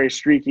was very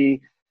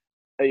streaky.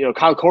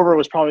 Kyle Korver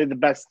was probably the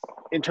best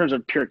in terms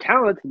of pure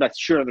talent, the best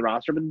shooter on the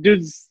roster. But the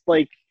dude's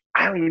I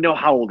don't even know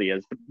how old he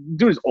is, but the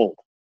dude's old,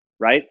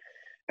 right?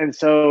 And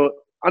so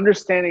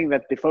understanding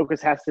that the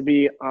focus has to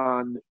be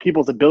on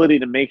people's ability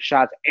to make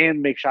shots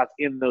and make shots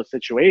in those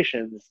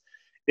situations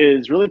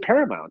is really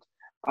paramount.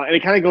 And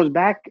it kind of goes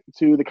back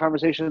to the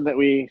conversation that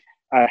we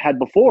had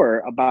before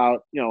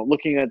about,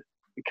 looking at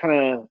kind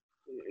of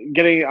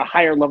getting a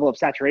higher level of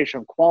saturation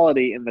of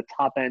quality in the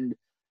top end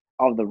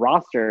of the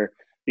roster,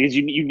 because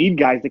you need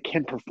guys that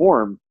can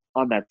perform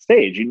on that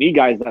stage. You need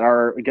guys that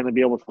are going to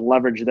be able to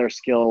leverage their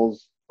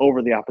skills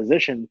over the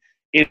opposition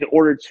in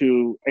order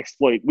to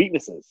exploit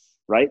weaknesses,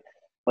 right?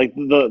 Like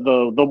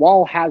the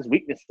wall has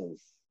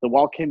weaknesses. The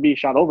wall can be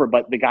shot over,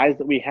 but the guys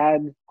that we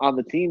had on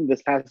the team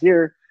this past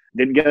year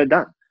didn't get it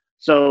done.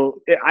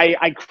 So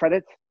I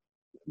credit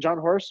John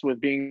Horst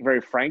with being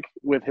very frank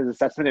with his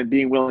assessment and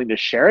being willing to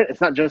share it.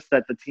 It's not just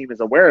that the team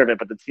is aware of it,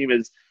 but the team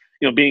is,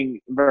 being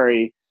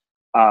very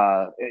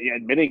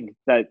admitting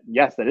that,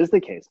 yes, that is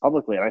the case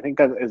publicly. And I think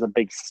that is a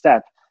big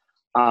step.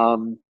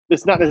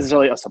 It's not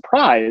necessarily a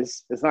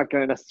surprise. It's not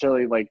going to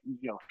necessarily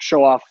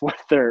show off what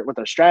their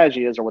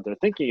strategy is or what their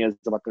thinking is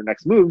about their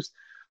next moves,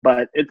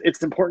 but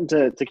it's important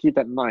to keep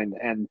that in mind.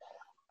 And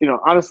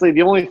honestly,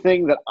 the only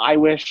thing that I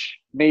wish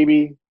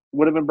maybe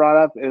would have been brought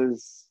up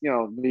is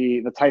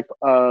the type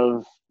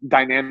of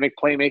dynamic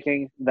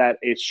playmaking that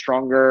a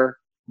stronger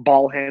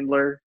ball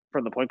handler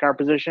from the point guard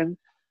position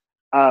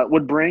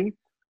would bring.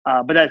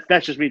 But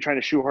that's just me trying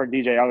to shoehorn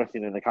DJ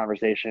Augustine in the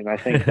conversation. I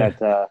think that.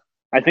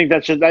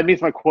 That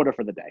meets my quota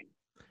for the day.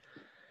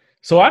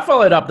 So I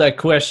followed up that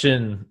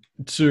question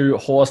to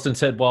Horst and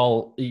said,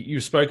 well, you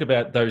spoke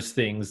about those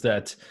things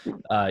that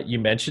you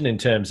mentioned in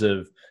terms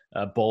of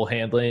ball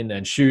handling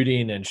and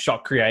shooting and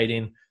shot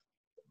creating,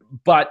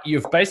 but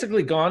you've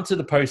basically gone to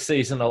the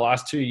postseason the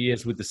last 2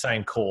 years with the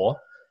same core.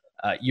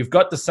 You've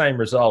got the same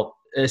result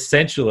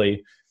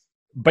essentially,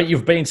 but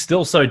you've been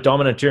still so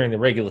dominant during the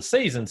regular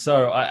season.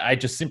 So I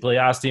just simply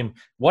asked him,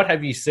 what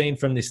have you seen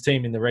from this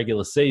team in the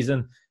regular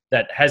season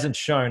that hasn't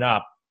shown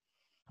up,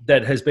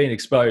 that has been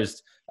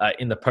exposed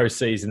in the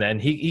postseason? And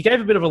he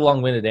gave a bit of a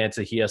long-winded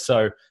answer here,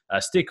 so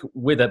stick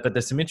with it. But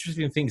there's some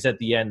interesting things at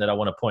the end that I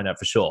want to point out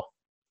for sure.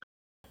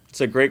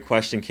 It's a great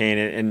question,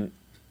 Kane,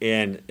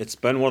 and it's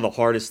been one of the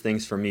hardest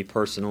things for me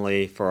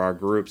personally, for our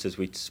groups, as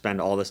we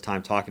spend all this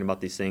time talking about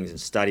these things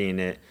and studying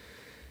it,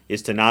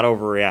 is to not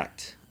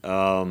overreact.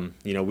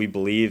 We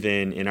believe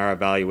in our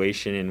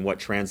evaluation and what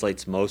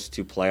translates most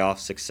to playoff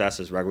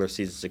success as regular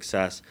season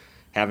success.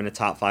 Having a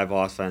top 5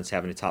 offense,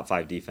 having a top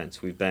 5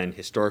 defense. We've been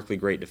historically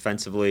great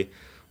defensively.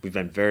 We've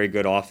been very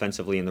good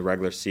offensively in the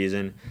regular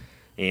season.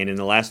 And in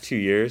the last 2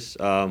 years,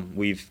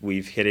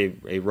 we've hit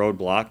a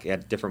roadblock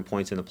at different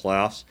points in the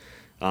playoffs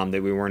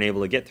that we weren't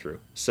able to get through.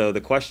 So the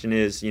question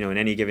is, in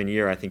any given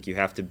year, I think you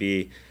have to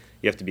be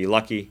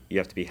lucky, you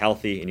have to be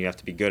healthy, and you have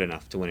to be good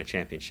enough to win a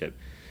championship.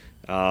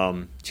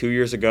 2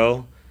 years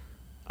ago,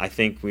 I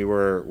think we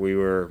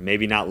were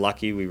maybe not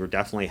lucky. We were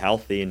definitely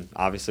healthy, and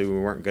obviously we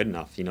weren't good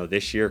enough.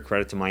 This year,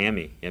 credit to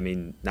Miami. I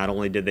mean, not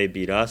only did they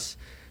beat us,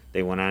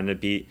 they went on to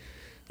beat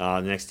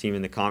the next team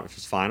in the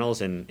conference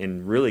finals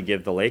and really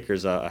give the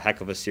Lakers a heck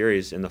of a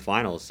series in the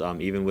finals,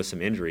 even with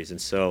some injuries. And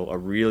so a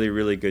really,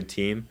 really good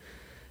team.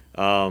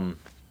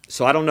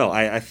 So I don't know.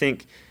 I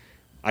think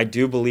I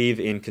do believe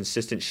in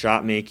consistent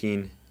shot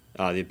making,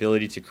 the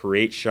ability to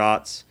create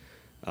shots,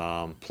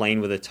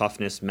 playing with a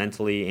toughness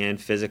mentally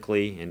and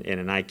physically and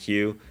an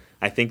IQ.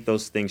 I think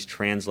those things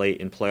translate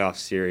in playoff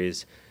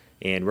series,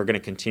 and we're going to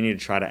continue to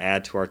try to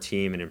add to our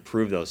team and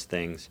improve those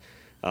things.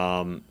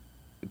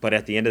 But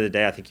at the end of the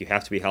day, I think you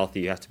have to be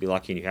healthy, you have to be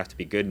lucky, and you have to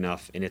be good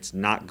enough, and it's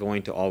not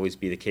going to always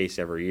be the case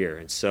every year.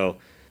 And so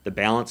the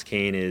balance,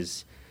 Kane,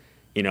 is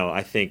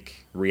I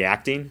think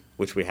reacting,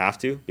 which we have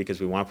to because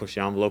we want to push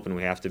the envelope and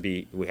we have to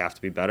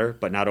be better,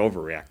 but not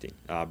overreacting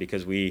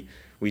because we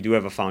do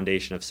have a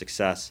foundation of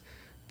success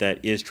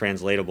that is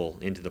translatable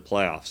into the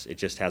playoffs. It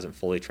just hasn't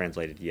fully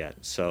translated yet.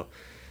 So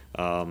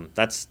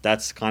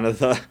that's kind of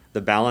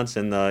the balance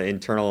and the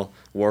internal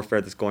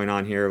warfare that's going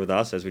on here with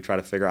us as we try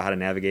to figure out how to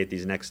navigate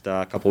these next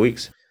couple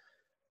weeks.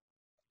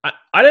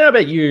 I don't know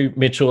about you,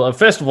 Mitchell.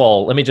 First of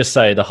all, let me just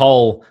say the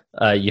whole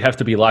you have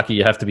to be lucky,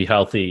 you have to be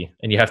healthy,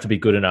 and you have to be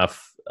good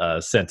enough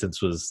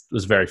sentence was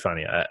very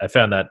funny. I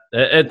found that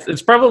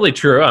it's probably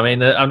true. I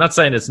mean, I'm not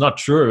saying it's not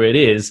true. It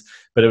is,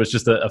 but it was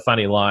just a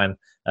funny line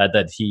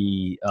that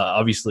he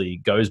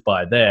obviously goes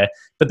by there.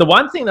 But the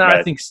one thing that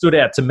I think stood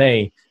out to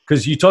me,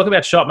 because you talk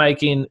about shot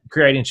making,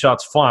 creating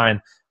shots,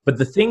 fine. But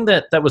the thing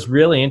that was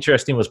really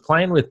interesting was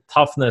playing with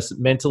toughness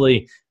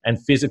mentally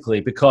and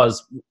physically,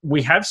 because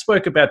we have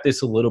spoke about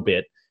this a little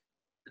bit.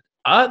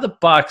 Are the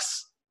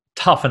Bucks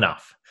tough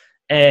enough?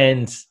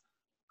 And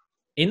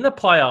in the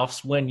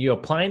playoffs, when you're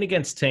playing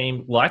against a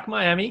team like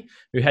Miami,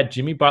 who had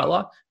Jimmy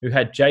Butler, who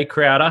had Jay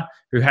Crowder,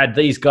 who had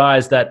these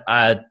guys that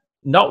are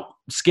not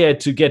scared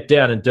to get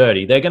down and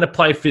dirty, they're going to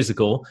play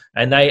physical,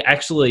 and they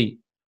actually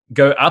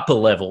go up a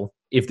level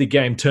if the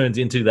game turns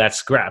into that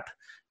scrap.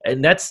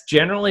 And that's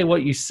generally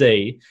what you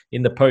see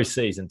in the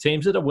postseason.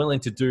 Teams that are willing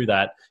to do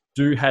that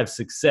do have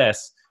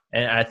success.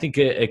 And I think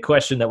a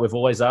question that we've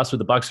always asked with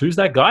the Bucks, who's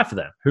that guy for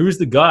them? Who's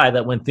the guy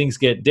that when things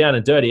get down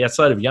and dirty,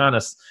 outside of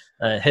Giannis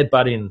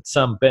headbutting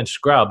some bench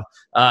scrub,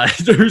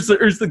 who's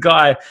the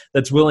guy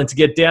that's willing to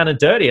get down and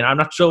dirty? And I'm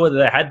not sure whether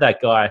they had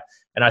that guy.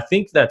 And I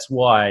think that's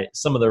why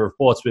some of the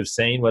reports we've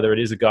seen, whether it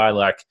is a guy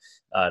like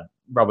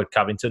Robert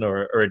Covington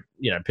or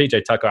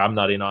PJ Tucker, I'm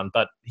not in on,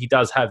 but he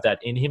does have that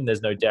in him.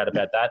 There's no doubt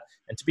about that.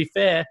 And to be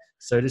fair,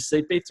 so does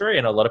CP3.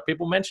 And a lot of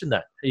people mention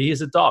that. He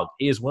is a dog.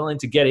 He is willing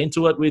to get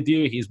into it with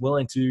you. He's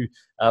willing to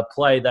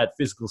play that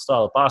physical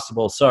style of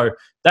basketball. So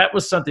that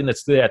was something that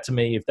stood out to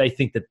me if they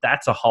think that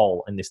that's a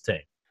hole in this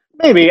team.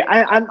 Maybe.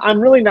 I'm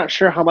really not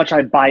sure how much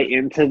I buy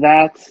into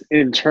that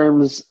in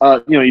terms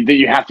of, that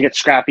you have to get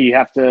scrappy, you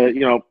have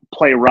to,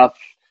 play rough,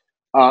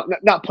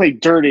 not play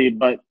dirty,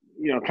 but,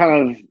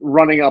 kind of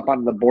running up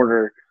on the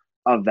border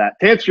of that.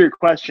 To answer your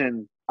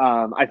question,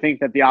 I think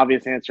that the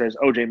obvious answer is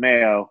OJ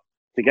Mayo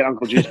to get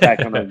Uncle Juice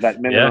back on that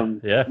minimum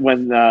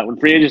when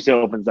free agency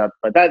opens up.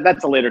 But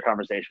that's a later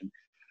conversation.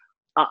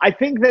 I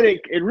think that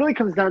it really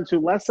comes down to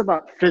less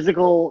about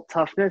physical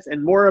toughness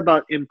and more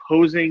about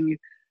imposing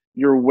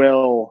your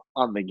will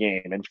on the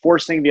game and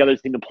forcing the other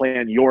team to play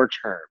on your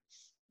terms,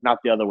 not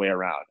the other way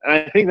around. And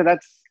I think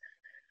that's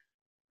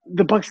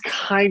the Bucks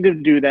kind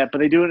of do that, but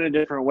they do it in a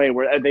different way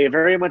where they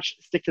very much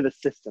stick to the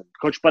system.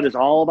 Coach Bud is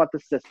all about the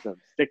system.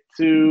 Stick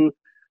to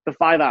the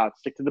 5 outs,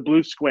 stick to the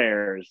blue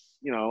squares,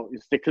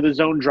 stick to the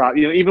zone drop.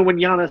 Even when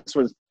Giannis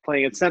was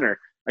playing at center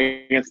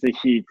against the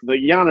Heat,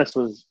 Giannis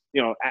was,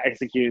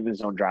 executing the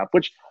zone drop,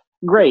 which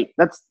great.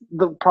 That's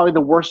probably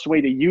the worst way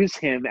to use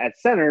him at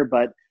center,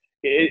 but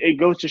it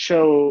goes to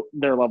show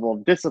their level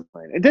of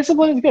discipline. And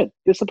discipline is good.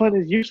 Discipline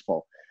is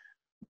useful.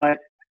 But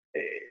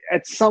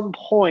at some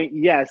point,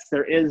 yes,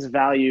 there is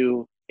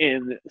value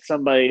in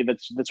somebody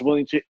that's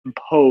willing to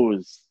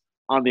impose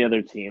on the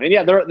other team. And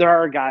yeah, there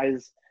are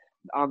guys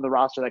on the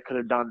roster that could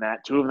have done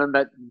that. 2 of them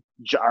that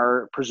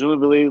are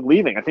presumably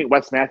leaving. I think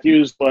Wes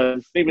Matthews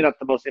was maybe not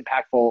the most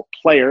impactful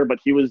player, but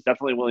he was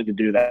definitely willing to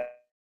do that.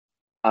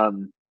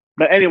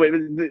 But anyway,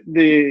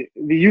 the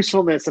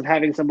usefulness of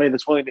having somebody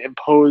that's willing to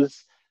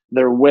impose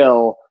their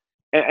will,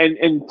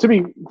 and to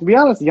be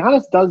honest,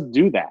 Giannis does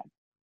do that.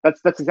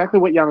 That's exactly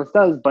what Giannis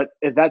does, but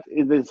that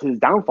is his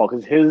downfall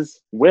because his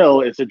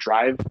will is to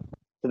drive to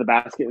the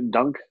basket and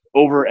dunk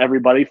over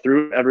everybody,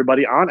 through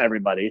everybody, on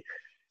everybody,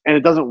 and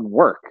it doesn't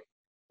work.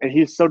 And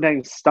he's so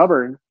dang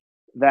stubborn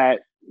that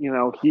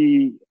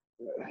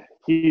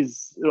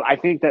he's. I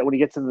think that when he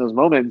gets into those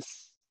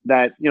moments,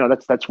 that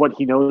that's what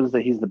he knows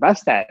that he's the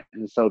best at,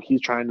 and so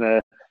he's trying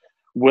to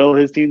will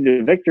his team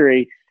to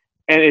victory,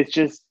 and it's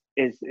just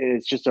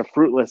a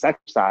fruitless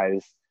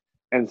exercise.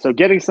 And so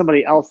getting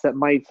somebody else that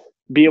might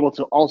be able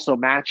to also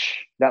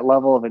match that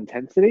level of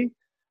intensity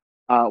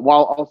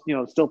while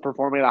also, still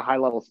performing at a high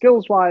level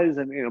skills wise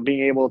and,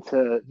 being able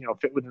to,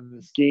 fit within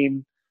the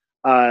scheme,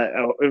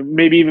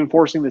 maybe even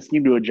forcing the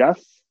scheme to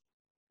adjust,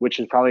 which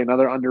is probably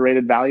another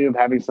underrated value of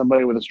having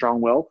somebody with a strong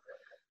will.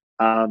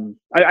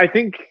 I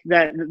think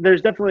that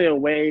there's definitely a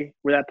way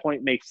where that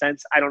point makes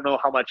sense. I don't know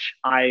how much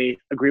I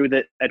agree with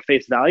it at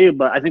face value,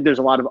 but I think there's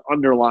a lot of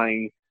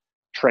underlying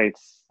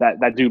traits that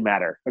do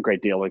matter a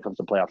great deal when it comes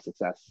to playoff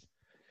success.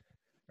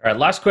 All right,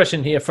 last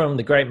question here from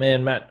the great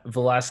man, Matt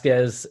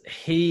Velasquez.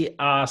 He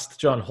asked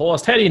John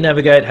Horst, how do you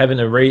navigate having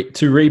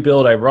to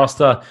rebuild a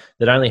roster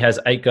that only has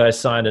 8 guys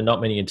signed and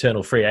not many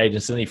internal free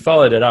agents? And he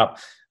followed it up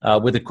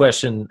with a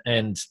question.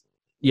 And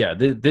yeah,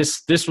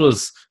 this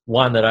was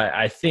one that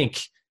I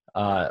think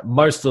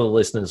most of the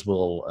listeners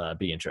will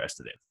be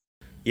interested in.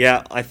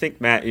 Yeah, I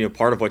think, Matt,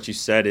 part of what you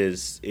said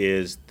is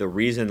the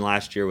reason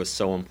last year was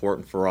so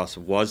important for us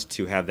was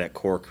to have that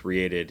core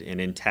created and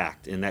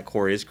intact, and that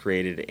core is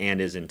created and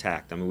is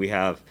intact. I mean, we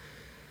have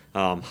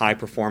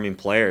high-performing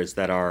players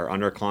that are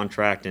under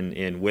contract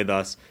and with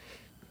us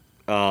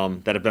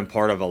that have been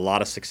part of a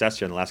lot of success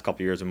here in the last couple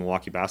of years in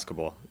Milwaukee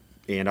basketball.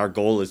 And our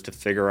goal is to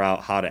figure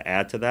out how to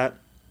add to that,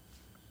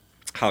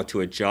 how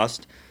to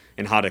adjust,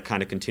 and how to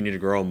kind of continue to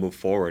grow and move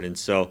forward. And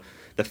so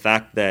the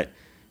fact that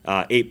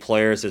 8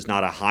 players is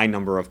not a high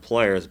number of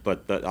players,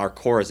 but our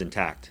core is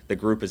intact. The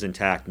group is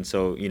intact. And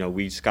so,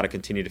 we just got to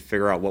continue to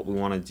figure out what we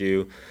want to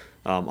do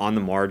on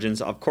the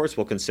margins. Of course,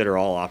 we'll consider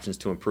all options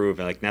to improve.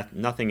 Like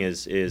nothing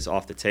is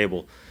off the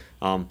table.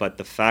 But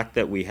the fact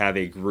that we have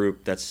a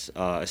group that's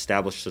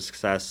established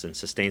success and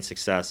sustained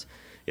success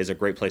is a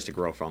great place to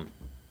grow from.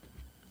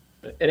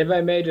 And if I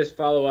may just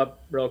follow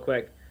up real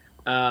quick,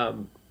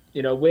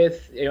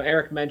 with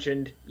Eric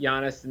mentioned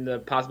Giannis and the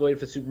possibility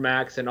for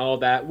Supermax and all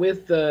that,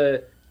 with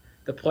the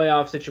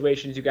playoff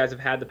situations you guys have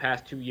had the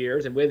past 2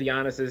 years, and with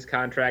Giannis's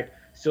contract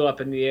still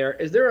up in the air,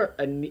 is there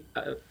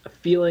a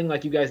feeling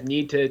like you guys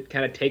need to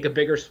kind of take a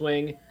bigger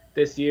swing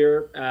this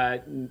year?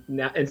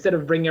 Now, instead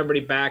of bringing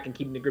everybody back and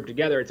keeping the group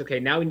together, it's okay,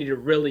 now we need to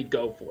really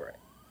go for it.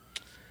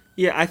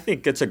 Yeah, I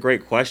think it's a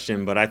great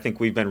question, but I think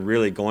we've been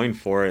really going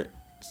for it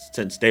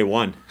since day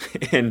one.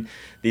 And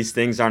these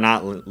things are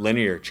not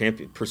linear.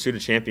 Pursuit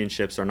of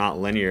championships are not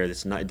linear.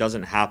 It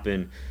doesn't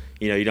happen.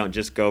 You don't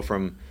just go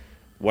from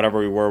whatever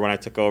we were when I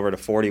took over to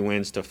 40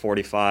 wins to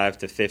 45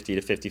 to 50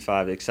 to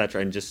 55, et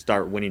cetera, and just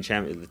start winning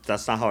championships.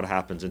 That's not how it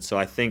happens. And so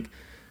I think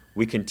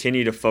we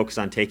continue to focus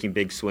on taking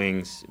big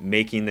swings,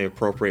 making the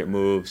appropriate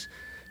moves,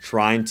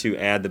 trying to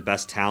add the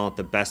best talent,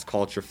 the best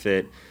culture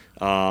fit,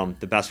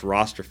 the best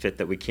roster fit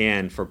that we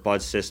can for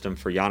Bud's system,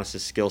 for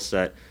Giannis's skill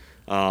set,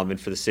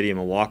 and for the city of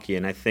Milwaukee.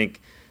 And I think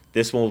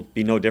this will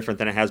be no different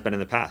than it has been in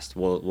the past.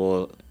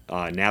 We'll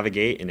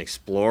navigate and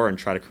explore and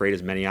try to create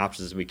as many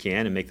options as we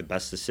can and make the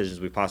best decisions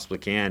we possibly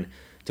can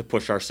to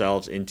push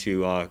ourselves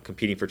into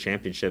competing for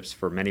championships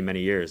for many,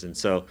 many years. And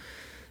so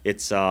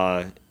it's,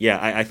 I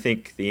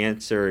think the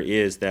answer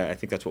is that I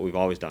think that's what we've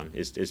always done,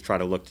 is try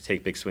to look to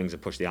take big swings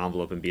and push the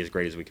envelope and be as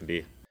great as we can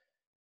be.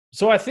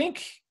 So I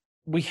think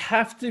we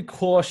have to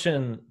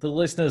caution the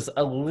listeners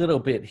a little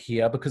bit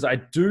here, because I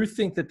do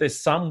think that there's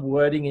some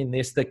wording in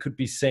this that could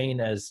be seen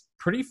as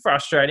pretty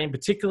frustrating,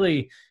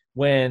 particularly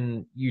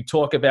when you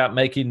talk about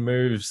making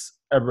moves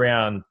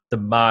around the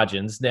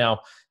margins. Now,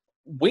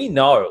 we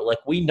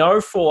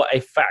know for a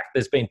fact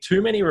there's been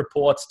too many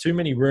reports, too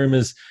many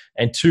rumors,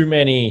 and too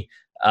many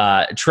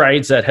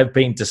trades that have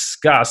been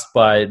discussed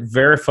by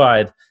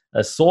verified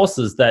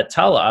sources that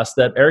tell us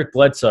that Eric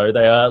Bledsoe,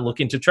 they are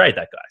looking to trade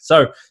that guy.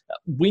 So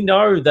we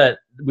know that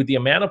with the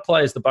amount of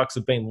players the Bucks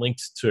have been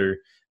linked to,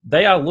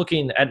 they are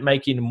looking at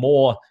making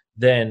more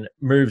than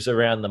moves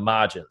around the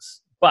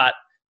margins. But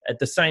at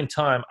the same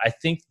time, I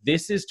think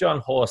this is John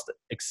Horst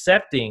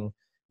accepting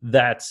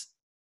that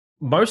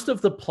most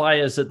of the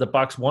players that the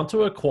Bucks want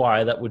to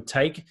acquire that would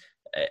take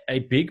a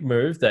big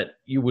move that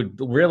you would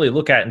really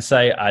look at and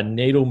say are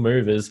needle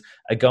movers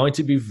are going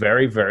to be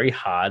very, very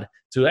hard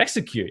to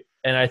execute.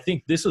 And I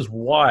think this is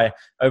why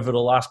over the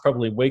last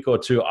probably week or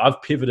two,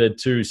 I've pivoted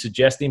to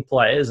suggesting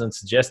players and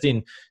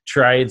suggesting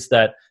trades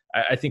that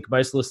I think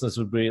most listeners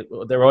would be,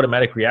 their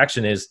automatic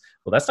reaction is,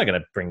 well, that's not going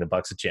to bring the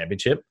Bucks a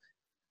championship.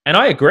 And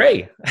I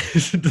agree.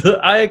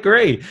 I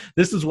agree.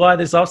 This is why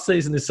this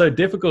offseason is so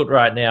difficult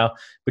right now,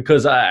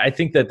 because I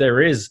think that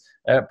there is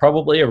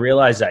probably a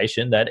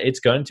realization that it's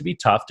going to be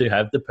tough to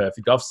have the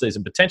perfect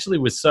offseason, potentially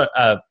with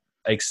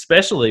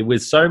especially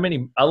with so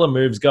many other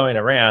moves going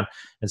around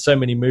and so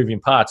many moving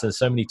parts and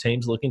so many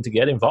teams looking to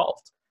get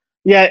involved.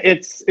 Yeah,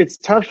 it's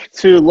tough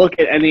to look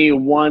at any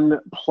one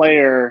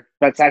player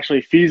that's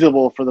actually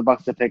feasible for the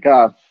Bucks to pick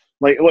up.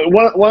 Like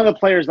one of the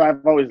players that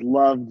I've always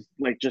loved,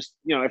 like just,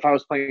 if I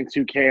was playing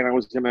 2K and I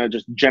was going to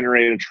just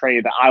generate a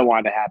trade that I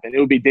wanted to happen, it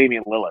would be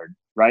Damian Lillard,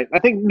 right? I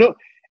think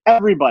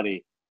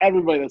everybody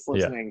that's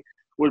listening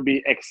would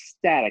be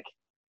ecstatic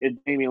if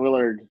Damian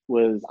Lillard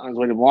was on his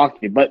way to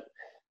Milwaukee. But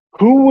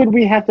who would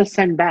we have to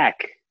send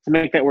back to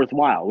make that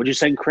worthwhile? Would you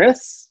send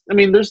Chris? I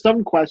mean, there's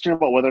some question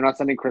about whether or not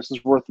sending Chris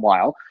is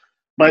worthwhile.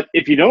 But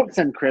if you don't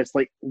send Chris,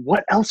 like,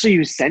 what else are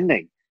you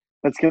sending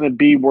that's going to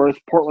be worth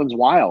Portland's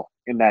while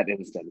in that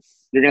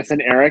instance? You're going to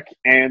send Eric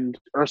and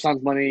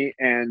Ersan's money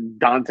and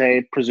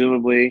Dante,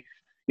 presumably.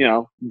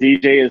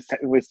 DJ is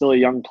technically still a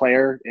young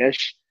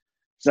player-ish.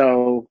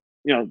 So,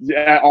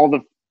 all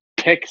the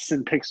picks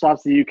and pick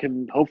swaps that you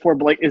can hope for.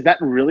 But, like, is that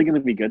really going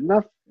to be good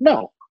enough?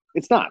 No,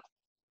 it's not.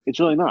 It's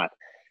really not.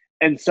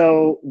 And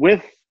so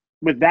with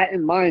that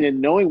in mind and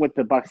knowing what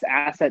the Bucks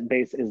asset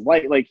base is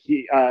like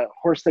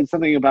Horst said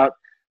something about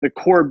the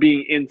core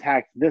being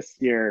intact this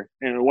year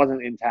and it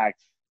wasn't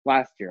intact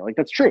last year. Like,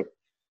 that's true.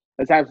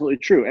 That's absolutely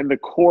true. And the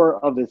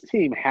core of this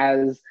team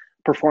has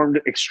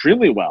performed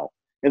extremely well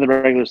in the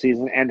regular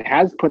season and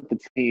has put the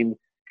team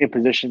in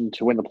position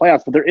to win the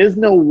playoffs. But there is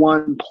no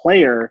one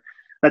player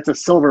that's a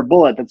silver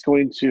bullet that's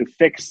going to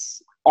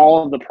fix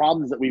all of the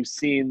problems that we've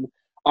seen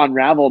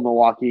unravel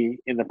Milwaukee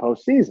in the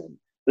postseason.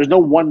 There's no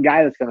one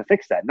guy that's going to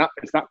fix that.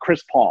 It's not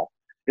Chris Paul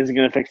isn't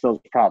going to fix those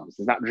problems.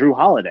 It's not Drew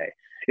Holiday.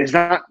 It's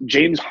not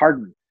James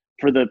Harden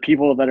for the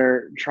people that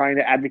are trying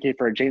to advocate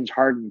for a James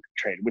Harden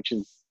trade, which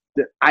is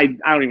I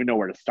don't even know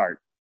where to start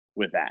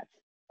with that.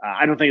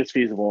 I don't think it's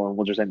feasible, and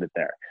we'll just end it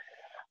there.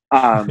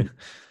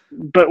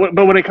 But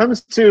when it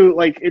comes to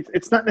like,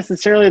 it's not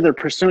necessarily they're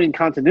pursuing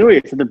continuity;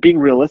 it's that they're being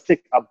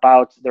realistic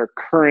about their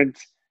current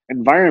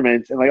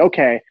environment and like,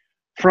 okay,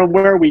 from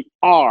where we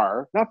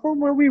are, not from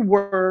where we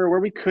were, where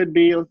we could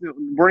be,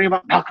 worrying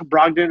about Malcolm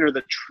Brogdon or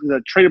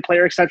the traded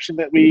player exception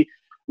that we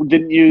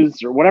didn't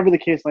use or whatever the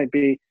case might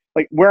be.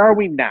 Like, where are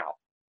we now?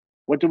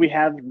 What do we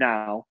have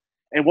now?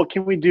 And what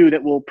can we do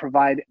that will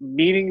provide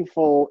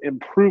meaningful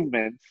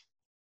improvement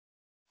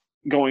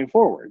going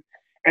forward?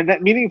 And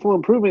that meaningful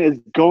improvement is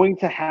going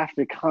to have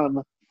to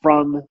come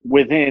from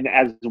within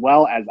as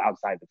well as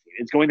outside the team.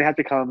 It's going to have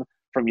to come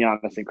from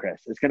Giannis and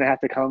Chris. It's going to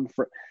have to come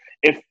from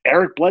 – if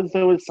Eric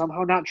Bledsoe is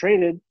somehow not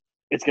traded,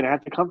 it's going to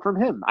have to come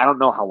from him. I don't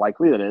know how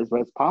likely that is,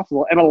 but it's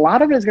possible. And a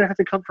lot of it is going to have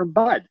to come from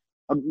Bud.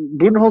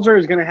 Budenholzer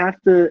is going to have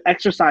to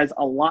exercise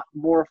a lot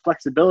more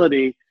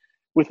flexibility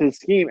with his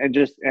scheme and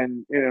just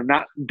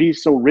not be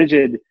so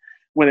rigid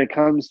when it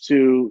comes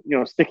to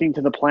sticking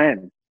to the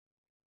plan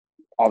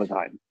all the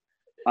time.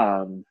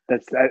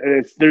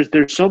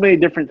 There's so many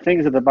different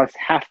things that the Bucks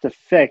have to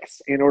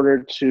fix in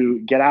order to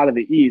get out of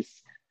the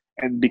East,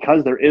 and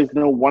because there is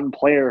no one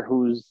player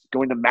who's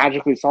going to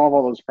magically solve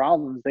all those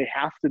problems, they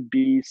have to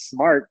be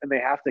smart and they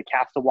have to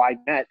cast a wide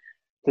net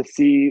to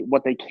see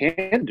what they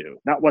can do,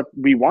 not what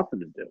we want them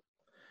to do.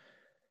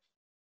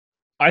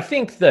 I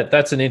think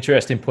that's an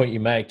interesting point you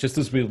make, just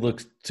as we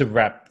look to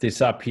wrap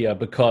this up here,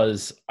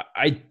 because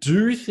I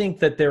do think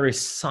that there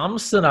is some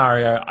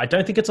scenario. I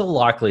don't think it's a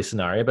likely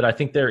scenario, but I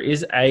think there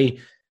is a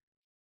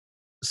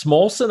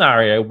small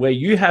scenario where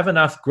you have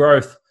enough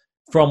growth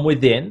from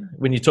within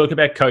when you talk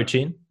about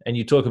coaching and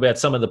you talk about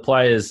some of the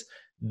players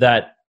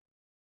that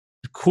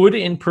could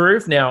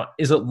improve. Now,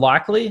 is it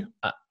likely?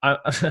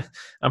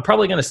 I'm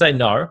probably going to say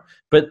no,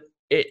 but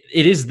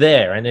it is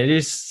there, and it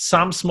is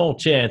some small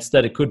chance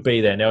that it could be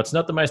there. Now, it's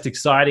not the most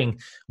exciting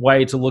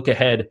way to look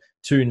ahead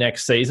to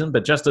next season,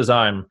 but just as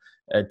I'm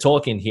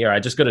talking here, I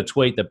just got a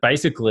tweet that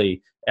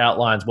basically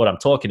outlines what I'm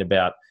talking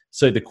about.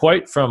 So the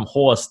quote from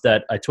Horst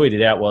that I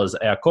tweeted out was,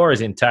 "Our core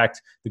is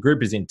intact, the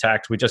group is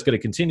intact. We just got to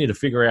continue to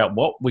figure out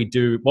what we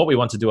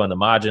want to do on the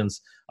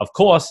margins. Of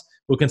course,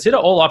 we'll consider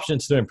all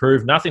options to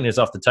improve. Nothing is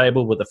off the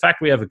table, but the fact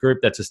we have a group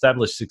that's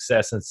established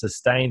success and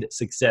sustained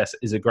success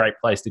is a great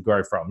place to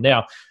grow from."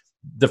 Now,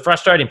 the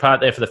frustrating part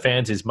there for the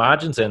fans is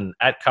margins, and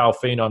at Carl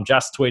Phenom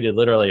just tweeted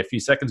literally a few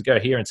seconds ago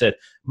here and said,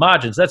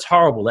 "Margins, that's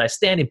horrible. They're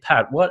standing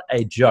pat. What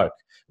a joke."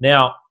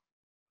 Now,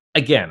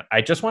 again,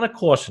 I just want to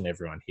caution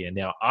everyone here.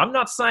 Now, I'm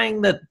not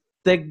saying that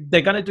they're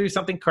going to do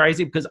something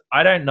crazy because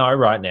I don't know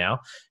right now.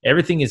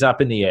 Everything is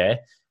up in the air,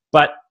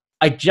 but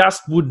I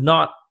just would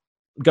not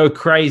go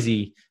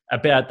crazy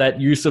about that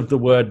use of the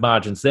word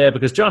margins there,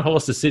 because John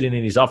Horst is sitting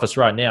in his office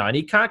right now and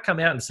he can't come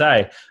out and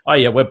say, "Oh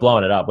yeah, we're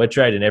blowing it up. We're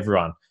trading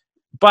everyone."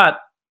 But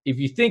if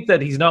you think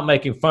that he's not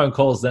making phone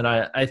calls, then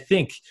I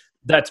think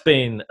that's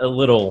been a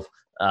little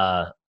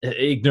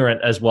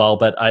ignorant as well.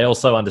 But I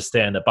also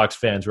understand that Bucks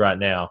fans right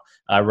now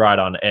are right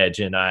on edge,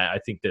 and I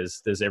think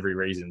there's every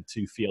reason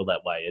to feel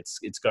that way.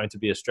 It's going to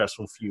be a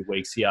stressful few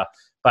weeks here.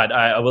 But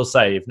I will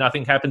say, if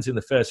nothing happens in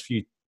the first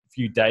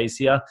few days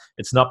here,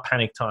 it's not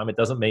panic time. It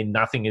doesn't mean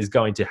nothing is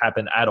going to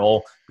happen at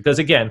all, because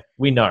again,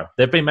 we know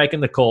they've been making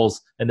the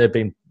calls and they've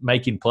been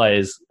making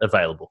players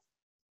available.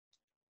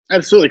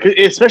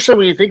 Absolutely, especially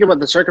when you think about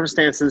the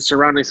circumstances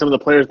surrounding some of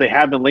the players they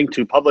have been linked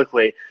to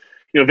publicly.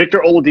 Victor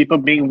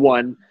Oladipo being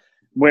one,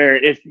 where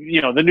if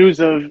the news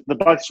of the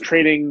Bucks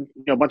trading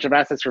a bunch of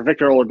assets for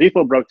Victor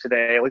Oladipo broke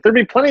today, like there'd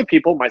be plenty of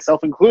people,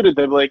 myself included,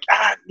 that'd be like,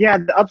 yeah,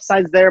 the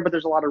upside's there, but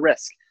there's a lot of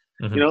risk.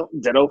 Mm-hmm.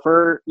 Ditto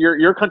for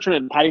your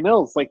countryman Patty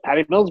Mills. Like,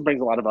 Patty Mills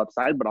brings a lot of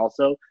upside, but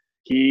also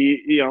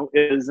he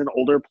is an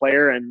older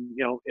player, and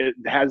it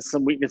has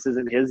some weaknesses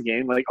in his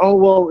game. Like, oh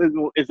well,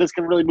 is this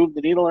going to really move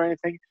the needle or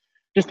anything?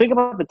 Just think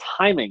about the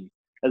timing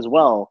as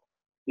well.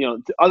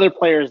 To other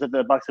players that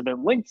the Bucks have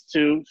been linked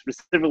to,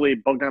 specifically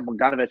Bogdan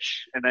Bogdanovic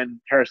and then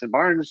Harrison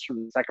Barnes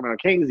from the Sacramento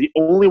Kings. The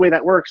only way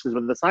that works is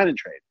with the sign and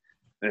trade.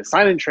 And the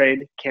sign and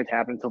trade can't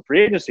happen until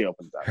free agency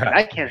opens up. Right.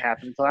 That can't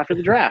happen until after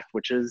the draft,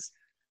 which is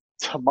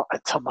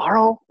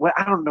tomorrow. Well,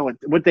 I don't know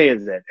what day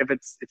is it. If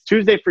it's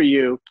Tuesday for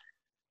you,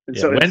 and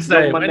so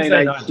Wednesday, it's Monday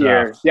night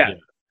here. Yeah.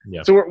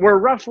 So we're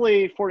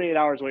roughly 48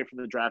 hours away from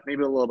the draft,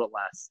 maybe a little bit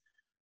less.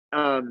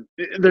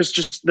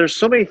 There's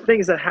so many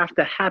things that have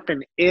to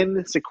happen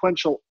in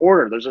sequential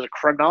order. There's a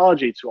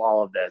chronology to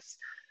all of this.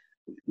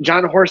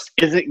 John Horst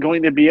isn't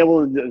going to be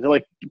able to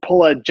like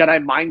pull a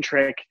Jedi mind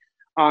trick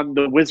on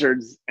the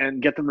Wizards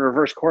and get them to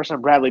reverse course on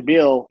Bradley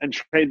Beal and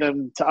trade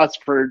them to us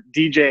for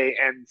DJ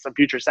and some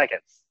future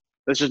seconds.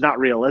 That's just not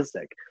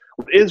realistic.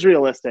 What is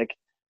realistic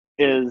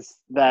is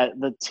that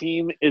the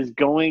team is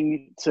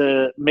going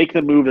to make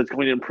the move that's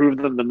going to improve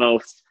them the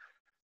most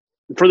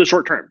for the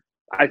short term.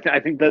 I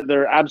think that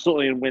they're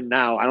absolutely in win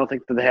now. I don't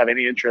think that they have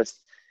any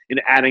interest in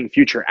adding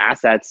future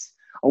assets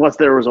unless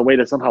there was a way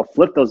to somehow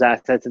flip those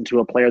assets into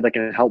a player that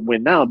can help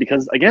win now.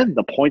 Because, again,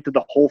 the point of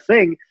the whole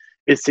thing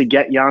is to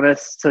get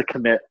Giannis to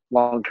commit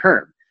long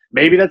term.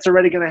 Maybe that's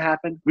already going to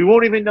happen. We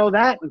won't even know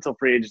that until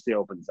free agency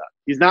opens up.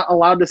 He's not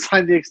allowed to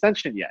sign the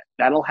extension yet.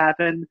 That'll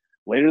happen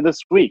later this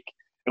week.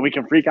 And we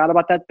can freak out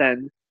about that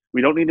then.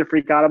 We don't need to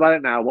freak out about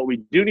it now. What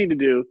we do need to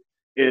do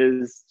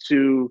is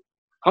to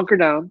hunker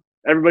down.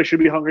 Everybody should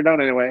be hunkered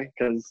down anyway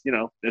because,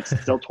 it's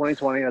still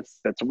 2020. That's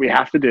what we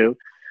have to do.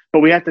 But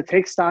we have to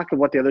take stock of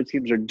what the other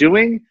teams are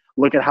doing,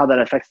 look at how that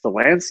affects the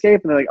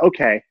landscape, and they're like,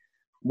 okay,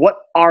 what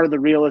are the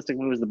realistic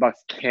moves the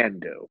Bucks can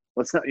do?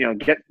 Let's not,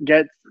 get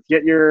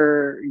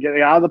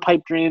out of the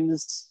pipe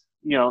dreams.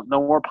 No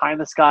more pie in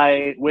the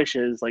sky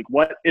wishes. Like,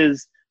 what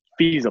is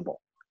feasible?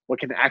 What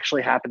can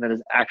actually happen that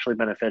is actually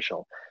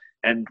beneficial?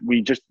 And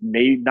we just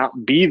may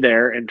not be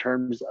there in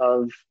terms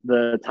of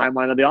the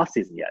timeline of the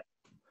offseason yet.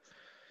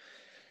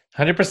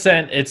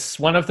 100%. It's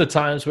one of the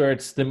times where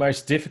it's the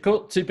most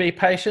difficult to be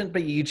patient,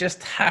 but you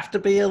just have to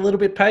be a little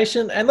bit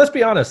patient. And let's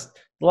be honest,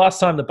 the last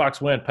time the Bucks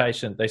weren't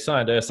patient, they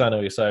signed Ersan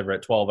Ilyasova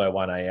at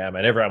 12:01 a.m.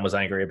 and everyone was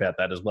angry about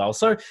that as well.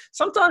 So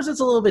sometimes it's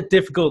a little bit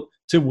difficult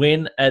to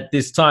win at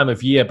this time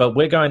of year, but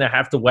we're going to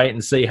have to wait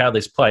and see how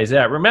this plays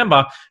out.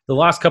 Remember, the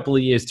last couple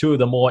of years, two of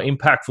the more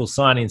impactful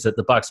signings that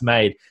the Bucks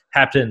made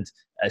happened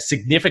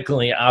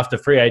significantly after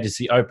free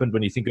agency opened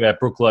when you think about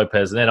Brook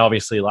Lopez, and then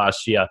obviously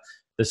last year,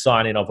 the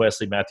signing of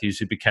Wesley Matthews,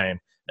 who became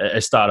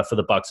a starter for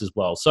the Bucks as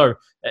well. So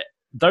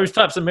those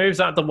types of moves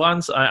aren't the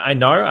ones I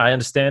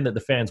understand that the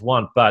fans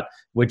want, but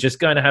we're just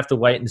going to have to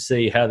wait and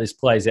see how this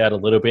plays out a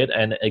little bit.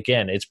 And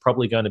again, it's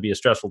probably going to be a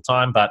stressful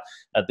time, but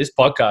this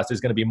podcast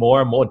is going to be more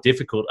and more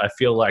difficult, I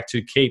feel like,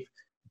 to keep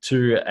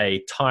to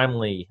a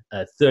timely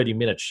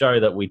 30-minute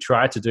show that we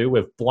try to do.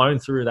 We've blown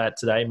through that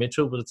today,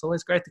 Mitchell, but it's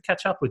always great to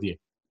catch up with you.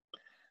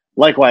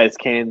 Likewise,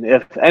 Kane.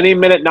 If any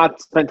minute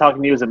not spent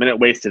talking to you is a minute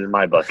wasted in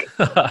my book.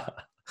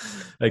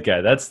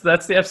 Okay, that's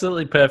the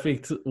absolutely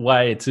perfect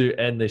way to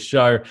end this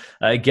show.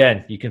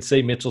 Again, you can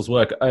see Mitchell's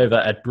work over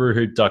at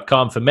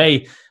brewhoot.com. For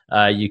me,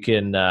 you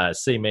can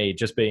see me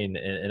just being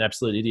an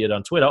absolute idiot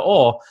on Twitter,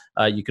 or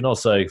you can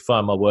also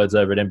find my words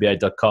over at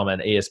NBA.com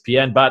and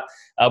ESPN. But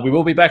we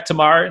will be back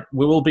tomorrow.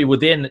 We will be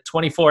within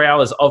 24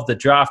 hours of the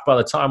draft by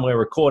the time we're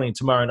recording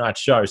tomorrow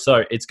night's show.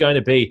 So it's going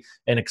to be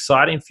an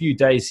exciting few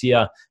days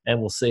here,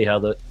 and we'll see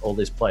how all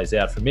this plays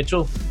out. For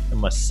Mitchell and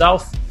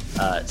myself,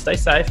 stay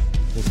safe.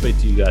 We'll speak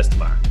to you guys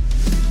tomorrow.